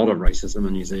a lot of racism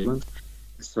in New Zealand.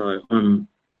 So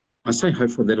I say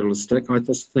hopeful that it'll stick. I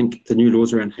just think the new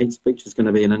laws around hate speech is going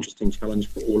to be an interesting challenge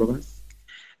for all of us.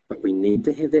 But we need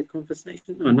to have that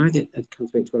conversation. I know that it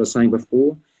comes back to what I was saying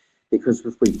before, because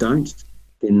if we don't,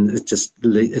 then it just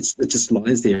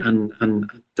lies there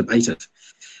undebated.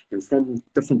 And from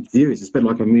different views, it's a bit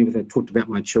like I remember they talked about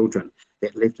my children,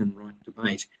 that left and right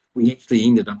debate. We actually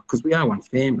ended up, because we are one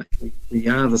family, we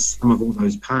are the sum of all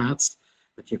those parts,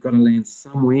 but you've got to land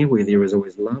somewhere where there is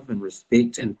always love and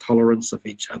respect and tolerance of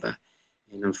each other.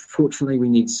 And unfortunately, we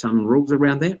need some rules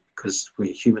around that, because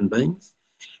we're human beings.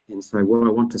 And so what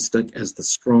I want to stick is the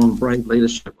strong, brave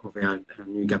leadership of our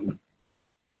new government.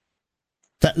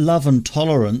 That love and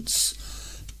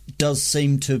tolerance does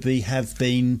seem to have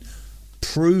been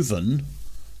proven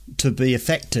to be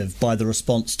effective by the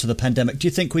response to the pandemic. Do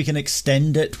you think we can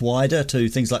extend it wider to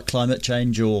things like climate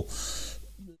change or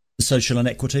social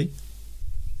inequity?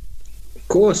 Of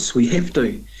course, we have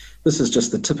to. This is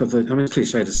just the tip of it. I mean, it's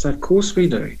cliche to say, of course we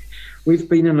do. We've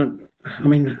been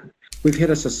we've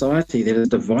had a society that has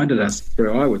divided us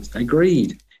through, I would say,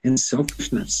 greed and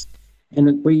selfishness.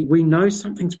 And we know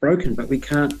something's broken, but we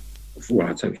can't,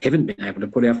 well, so we haven't been able to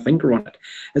put our finger on it.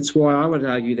 It's why I would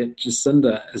argue that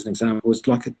Jacinda, as an example, was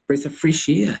like a breath of fresh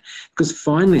air, because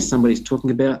finally somebody's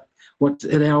talking about what's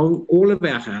at all of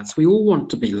our hearts. We all want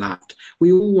to be loved.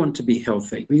 We all want to be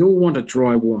healthy. We all want a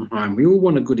dry, warm home. We all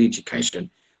want a good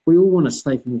education. We all want a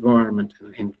safe environment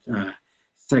and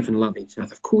safe and love each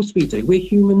other. Of course we do. We're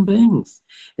human beings.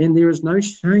 And there is no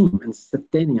shame in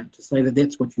standing up to say that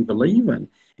that's what you believe in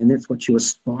and that's what you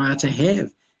aspire to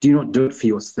have. Do you not do it for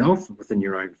yourself within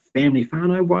your own family?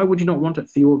 Whānau? Why would you not want it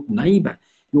for your neighbour,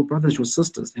 your brothers, your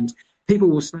sisters? And people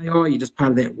will say, oh, you're just part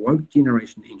of that woke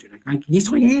generation, Andrew. And I go,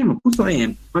 yes, I am. Of course I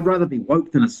am. I'd rather be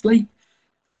woke than asleep.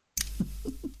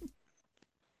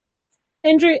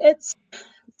 Andrew, it's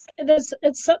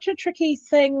such a tricky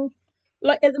thing.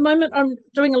 Like at the moment, I'm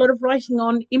doing a lot of writing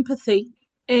on empathy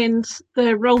and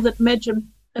the role that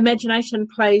imagination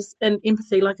plays in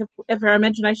empathy. Like if our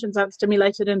imaginations aren't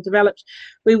stimulated and developed,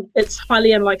 it's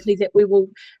highly unlikely that we will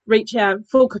reach our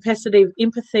full capacity of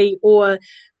empathy or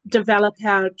develop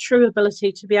our true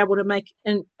ability to be able to make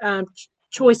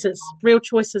choices, real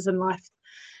choices in life.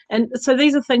 And so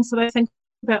these are things that I think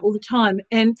about all the time.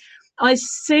 And I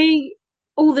see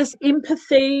all this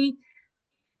empathy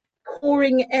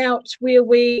pouring out where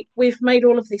we've made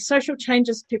all of these social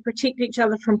changes to protect each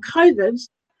other from COVID,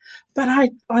 but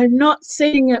I'm not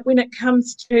seeing it when it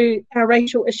comes to our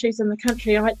racial issues in the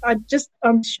country.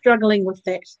 I'm struggling with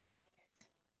that.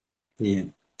 Yeah,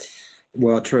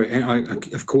 well, true,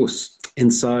 and of course,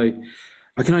 and so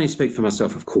I can only speak for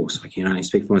myself. Of course, I can only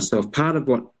speak for myself. Part of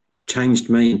what changed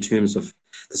me in terms of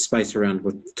the space around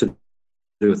to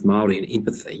do with Māori and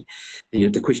empathy,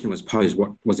 the question was posed,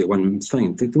 what was it one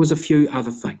thing? There was a few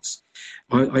other things.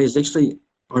 I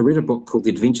read a book called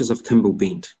The Adventures of Timble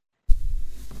Bent.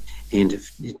 And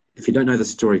if you don't know the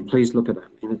story, please look it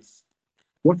up. And it's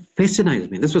what fascinated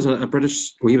me. This was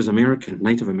he was American,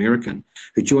 Native American,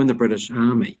 who joined the British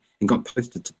Army and got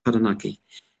posted to Taranaki,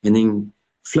 and then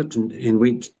flipped and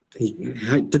went, he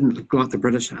didn't look like the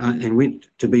British and went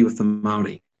to be with the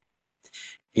Māori.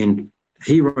 And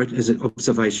he wrote his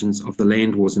observations of the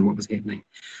land wars and what was happening.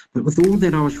 But with all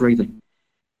that I was reading,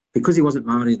 because he wasn't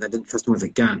Māori, they didn't trust him with a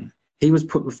gun, he was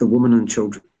put with the women and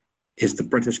children as the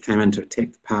British came in to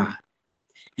attack the pa.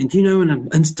 And in an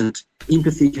instant,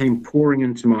 empathy came pouring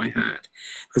into my heart,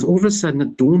 because all of a sudden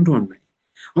it dawned on me.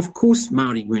 Of course,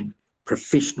 Māori weren't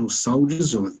professional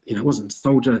soldiers, or it wasn't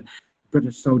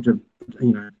British soldier.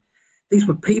 These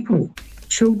were people,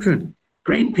 children,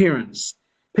 grandparents,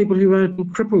 people who were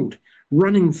crippled,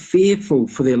 running fearful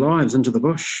for their lives into the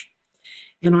bush.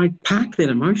 And I parked that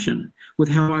emotion with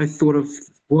how I thought of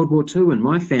World War II and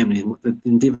my family and what the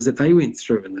endeavours that they went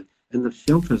through and the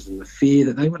shelters and the fear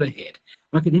that they would have had.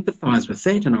 I could empathise with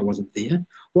that, and I wasn't there.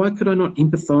 Why could I not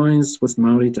empathise with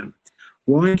Māoridom?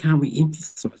 Why can't we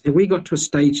empathise? Have we got to a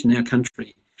stage in our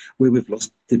country where we've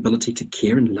lost the ability to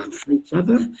care and love for each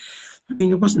other? I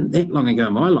mean, it wasn't that long ago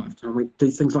in my lifetime we'd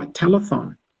do things like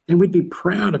telethon, and we'd be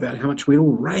proud about how much we'd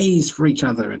all raise for each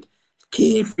other and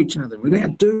care for each other. We're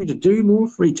allowed to do more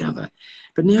for each other.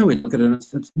 But now we look at it,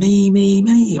 it's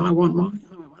me. I want mine.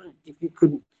 If you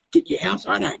couldn't get your house,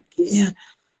 I don't care.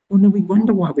 Well, then we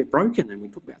wonder why we're broken, and we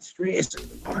talk about stress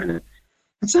and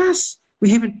it's us.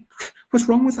 What's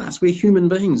wrong with us? We're human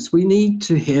beings. We need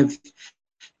to have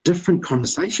different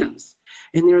conversations.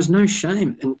 And there is no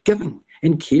shame in giving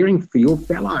and caring for your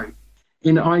fellow.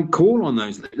 And I call on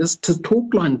those leaders to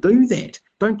talk like and do that.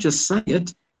 Don't just say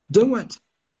it, do it.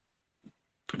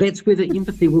 That's where the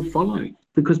empathy will follow.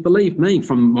 Because believe me,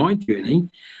 from my journey,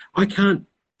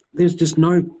 there's just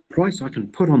no price I can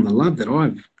put on the love that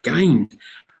I've gained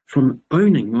from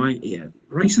owning my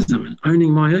racism and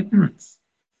owning my ignorance.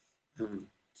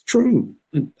 It's true.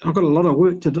 I've got a lot of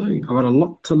work to do. I've got a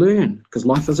lot to learn because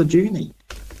life is a journey.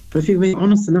 But if you've been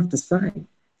honest enough to say,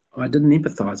 I didn't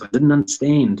empathise, I didn't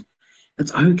understand,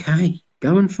 it's okay.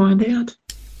 Go and find out.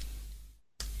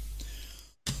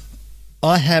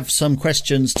 I have some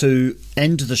questions to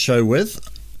end the show with,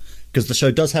 because the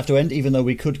show does have to end, even though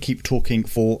we could keep talking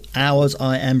for hours,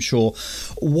 I am sure.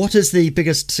 What is the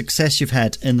biggest success you've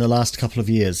had in the last couple of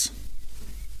years?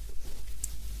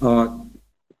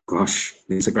 Gosh,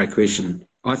 that's a great question.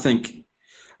 I think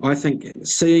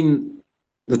seeing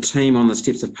the team on the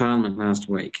steps of Parliament last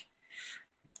week,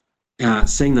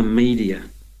 seeing the media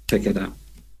pick it up,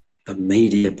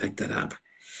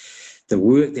 the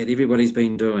work that everybody's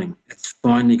been doing, it's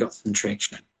finally got some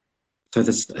traction. So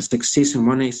the success in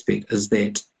one aspect is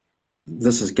that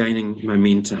this is gaining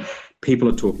momentum. People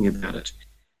are talking about it.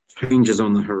 Change is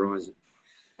on the horizon.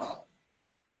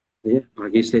 Yeah, I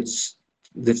guess that's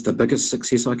the biggest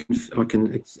success I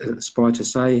can aspire to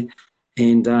say.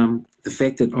 And the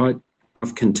fact that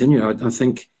I've continued, I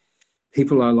think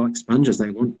people are like sponges.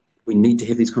 We need to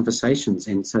have these conversations.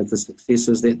 And so the success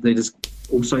is that they're just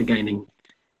also gaining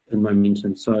in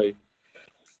momentum. So,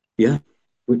 yeah,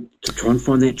 to try and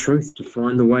find that truth, to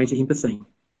find the way to empathy.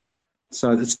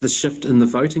 So it's the shift in the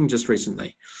voting just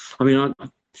recently. I mean,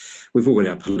 we've all got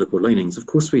our political leanings, of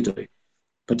course we do.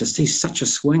 But to see such a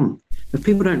swing, if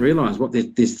people don't realise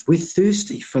we're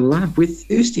thirsty for love, we're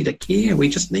thirsty to care, we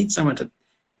just need someone to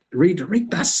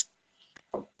redirect us.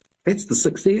 That's the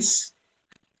success.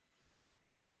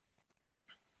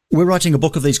 We're writing a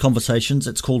book of these conversations.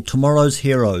 It's called Tomorrow's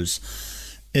Heroes.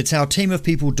 It's our team of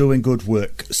people doing good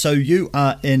work. So you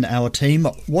are in our team.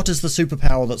 What is the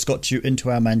superpower that's got you into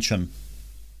our mansion?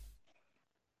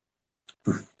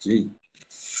 Oh, gee.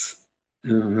 I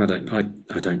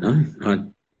don't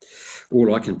know.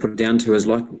 All I can put it down to is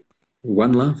like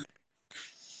one love.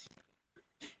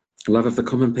 Love of the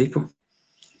common people.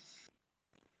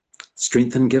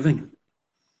 Strength in giving.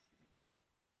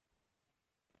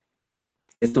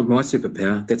 It's not my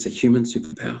superpower. That's a human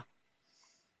superpower.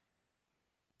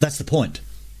 That's the point.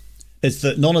 It's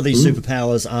that none of these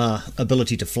superpowers are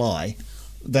ability to fly.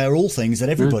 They're all things that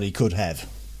everybody could have.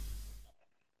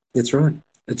 That's right.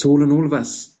 It's all in all of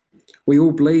us. We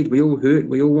all bleed. We all hurt.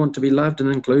 We all want to be loved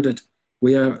and included.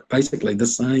 We are basically the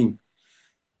same.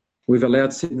 We've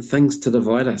allowed certain things to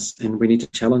divide us, and we need to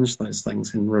challenge those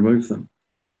things and remove them.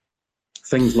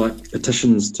 Things like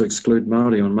petitions to exclude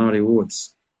Māori on Māori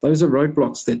wards. Those are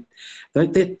roadblocks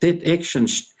that action,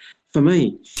 for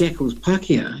me, shackles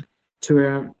Pākehā to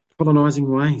our colonising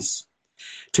ways.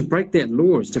 To break that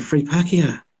law is to free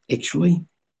Pākehā, actually.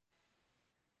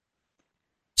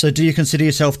 So do you consider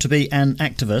yourself to be an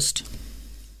activist?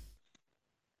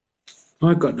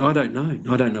 I don't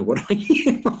know. I don't know what I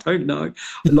am. I don't know.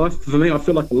 Life, for me, I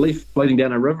feel like a leaf floating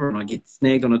down a river and I get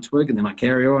snagged on a twig and then I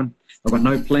carry on. I've got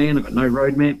no plan. I've got no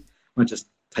roadmap. I just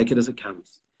take it as it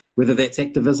comes. Whether that's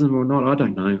activism or not, I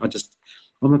don't know. I'm just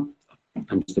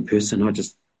a person.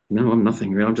 I'm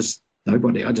nothing really. I'm just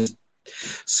nobody. I just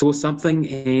saw something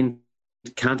and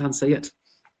can't unsee it.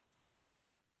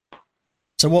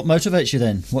 So what motivates you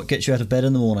then? What gets you out of bed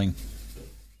in the morning?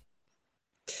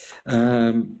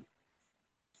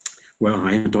 Well,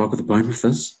 I am a dog with a bone with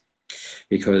this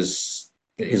because,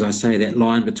 as I say, that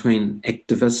line between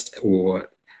activist or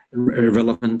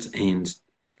irrelevant and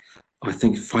I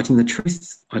think fighting the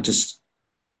truth, I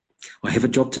have a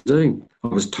job to do. I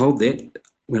was told that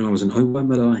when I was in Owa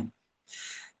Marae.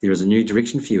 There is a new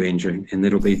direction for you, Andrew, and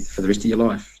that'll be for the rest of your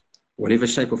life. Whatever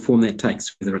shape or form that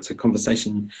takes, whether it's a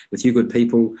conversation with you good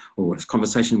people or a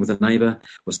conversation with a neighbour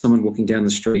or someone walking down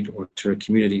the street or to a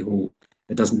community hall,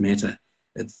 it doesn't matter.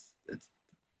 It's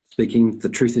speaking the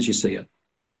truth as you see it.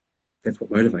 That's what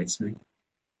motivates me.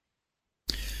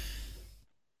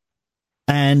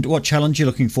 And what challenge are you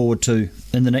looking forward to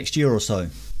in the next year or so?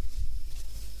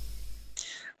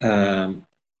 I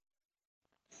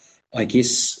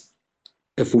guess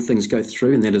if all things go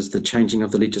through, and that is the changing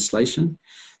of the legislation,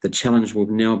 the challenge will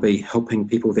now be helping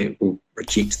people that will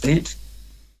reject that,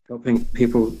 helping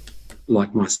people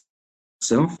like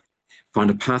myself find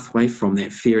a pathway from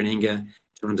that fear and anger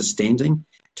to understanding,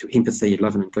 to empathy,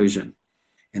 love and inclusion.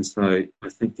 And so I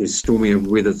think there's stormier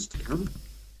weathers to come.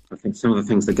 I think some of the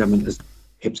things the government is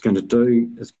perhaps going to do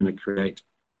is going to create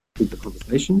deeper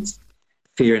conversations,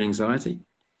 fear and anxiety,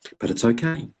 but it's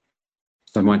okay.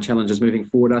 So my challenges moving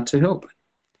forward are to help.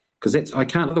 Because I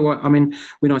can't otherwise, I mean,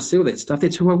 when I see all that stuff,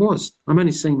 that's who I was. I'm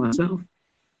only seeing myself.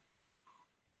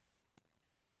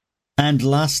 And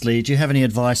lastly, do you have any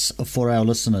advice for our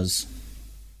listeners?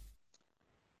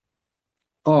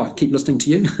 Oh, keep listening to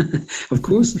you, of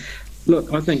course.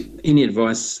 Look, I think any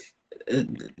advice,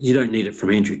 you don't need it from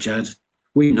Andrew Judd.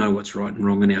 We know what's right and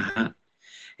wrong in our heart.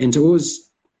 And to always,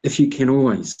 if you can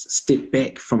always step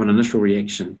back from an initial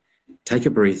reaction, take a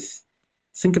breath,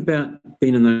 think about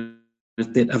being in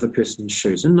that other person's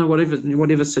shoes, and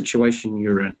whatever situation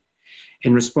you're in,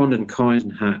 and respond in kind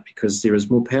and heart, because there is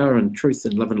more power and truth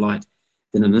and love and light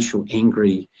than initial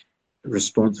angry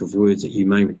response of words that you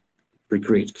may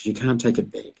regret, because you can't take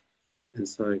it back. And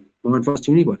so my advice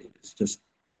to anybody is just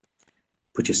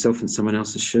put yourself in someone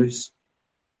else's shoes.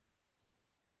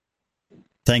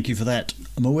 Thank you for that.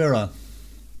 Mawera.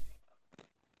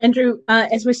 Andrew,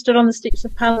 as we stood on the steps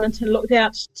of Parliament and looked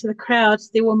out to the crowd,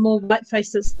 there were more white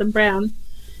faces than brown.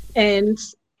 And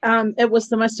it was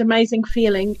the most amazing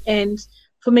feeling. And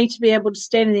for me to be able to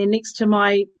stand there next to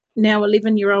my now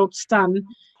 11-year-old son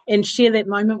and share that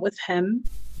moment with him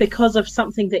because of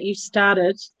something that you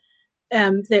started,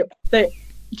 that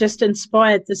just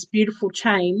inspired this beautiful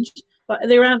change. But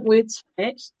there aren't words for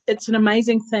that. It's an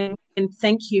amazing thing. And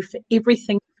thank you for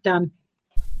everything you've done.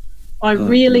 I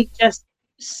really just...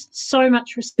 so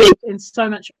much respect and so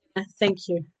much honor. Thank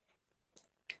you.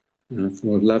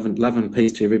 Well, love and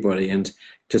peace to everybody. And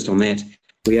just on that,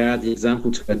 we are the example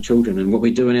to our children, and what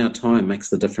we do in our time makes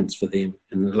the difference for them.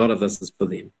 And a lot of this is for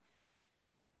them.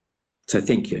 So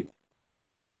thank you.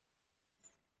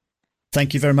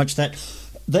 Thank you very much.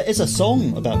 There is a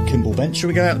song about Kimball Bent. Shall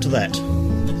we go out to that?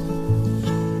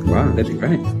 Wow, that'd be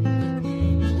great.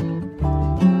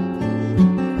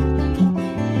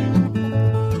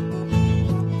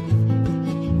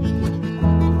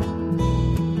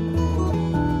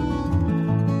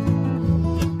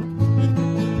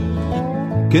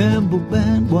 Kimball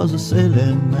Bent was a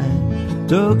sailing man,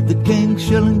 took the King's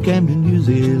shilling, came to New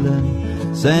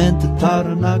Zealand, sent to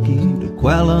Taranaki to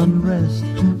quell unrest,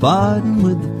 fighting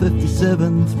with the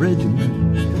 57th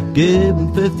Regiment,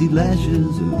 given 50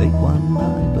 lashes late one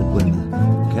night, but when the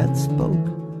cat spoke,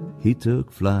 he took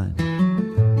flight.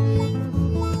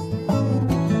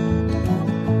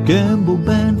 Kimball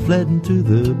Bent fled into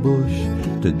the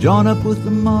bush, to join up with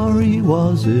the Maori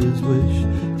was his wish,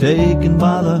 taken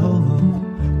by the ho-ho,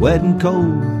 wet and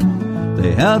cold,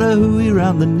 they held a hooey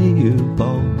round the Niue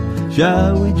pole.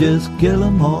 Shall we just kill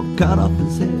him or cut off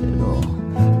his head, or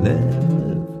let him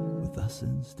live with us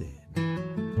instead?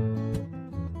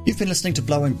 You've been listening to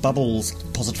Blowing Bubbles,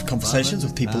 positive conversations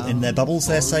with people in their bubbles,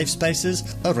 their safe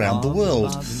spaces around the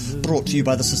world. Brought to you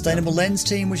by the Sustainable Lens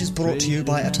team, which is brought to you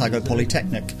by Otago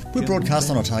Polytechnic. We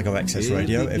broadcast on Otago Access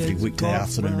Radio every weekday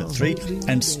afternoon at 3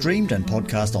 and streamed and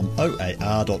podcast on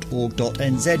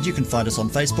oar.org.nz. You can find us on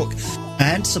Facebook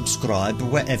and subscribe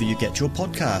wherever you get your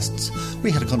podcasts.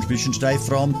 We had a contribution today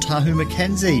from Tahu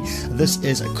Mackenzie. This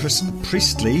is Chris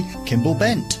Priestley, Kimball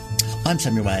Bent. I'm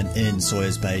Samuel Mann in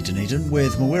Sawyers Bay, Dunedin,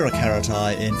 with Mawera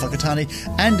Karatai in Whakatane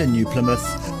and in New Plymouth,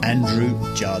 Andrew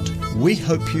Judd. We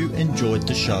hope you enjoyed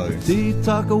the show. Te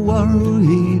Takawaru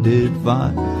he did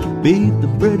fight, beat the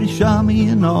British Army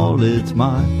in all its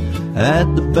might.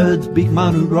 At the Bird's Beak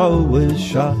Manuro was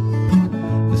shot.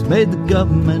 This made the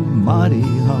government mighty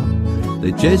hot.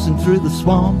 They chased him through the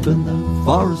swamp and the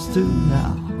forest too.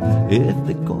 Now, if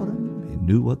they caught him, he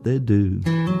knew what they'd do.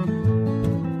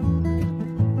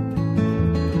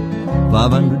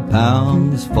 500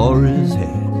 pounds for his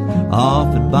head,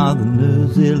 offered by the New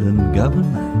Zealand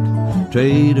government.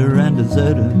 Traitor and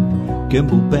deserter,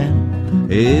 Kimball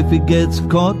Bent. If he gets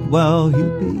caught, well,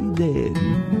 he'll be dead.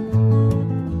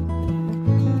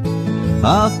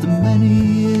 After many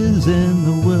years in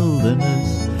the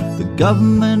wilderness, the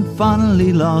government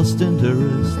finally lost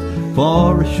interest.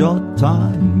 For a short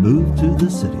time, he moved to the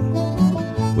city,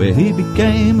 where he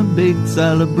became a big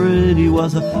celebrity.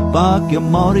 Was a Pākehā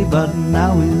Māori, but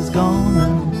now he's gone,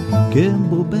 and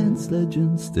Kimball Bent's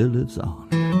legend still lives on.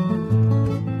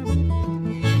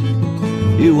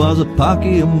 He was a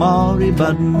Pākehā Māori,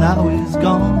 but now he's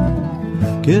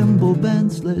gone. Kimball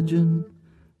Bent's legend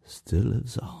still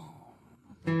lives on.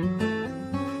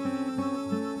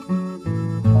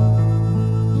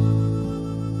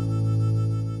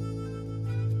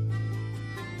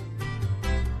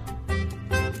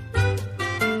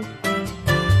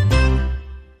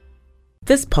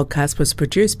 This podcast was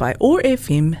produced by OAR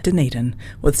FM Dunedin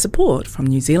with support from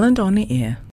New Zealand On the Air.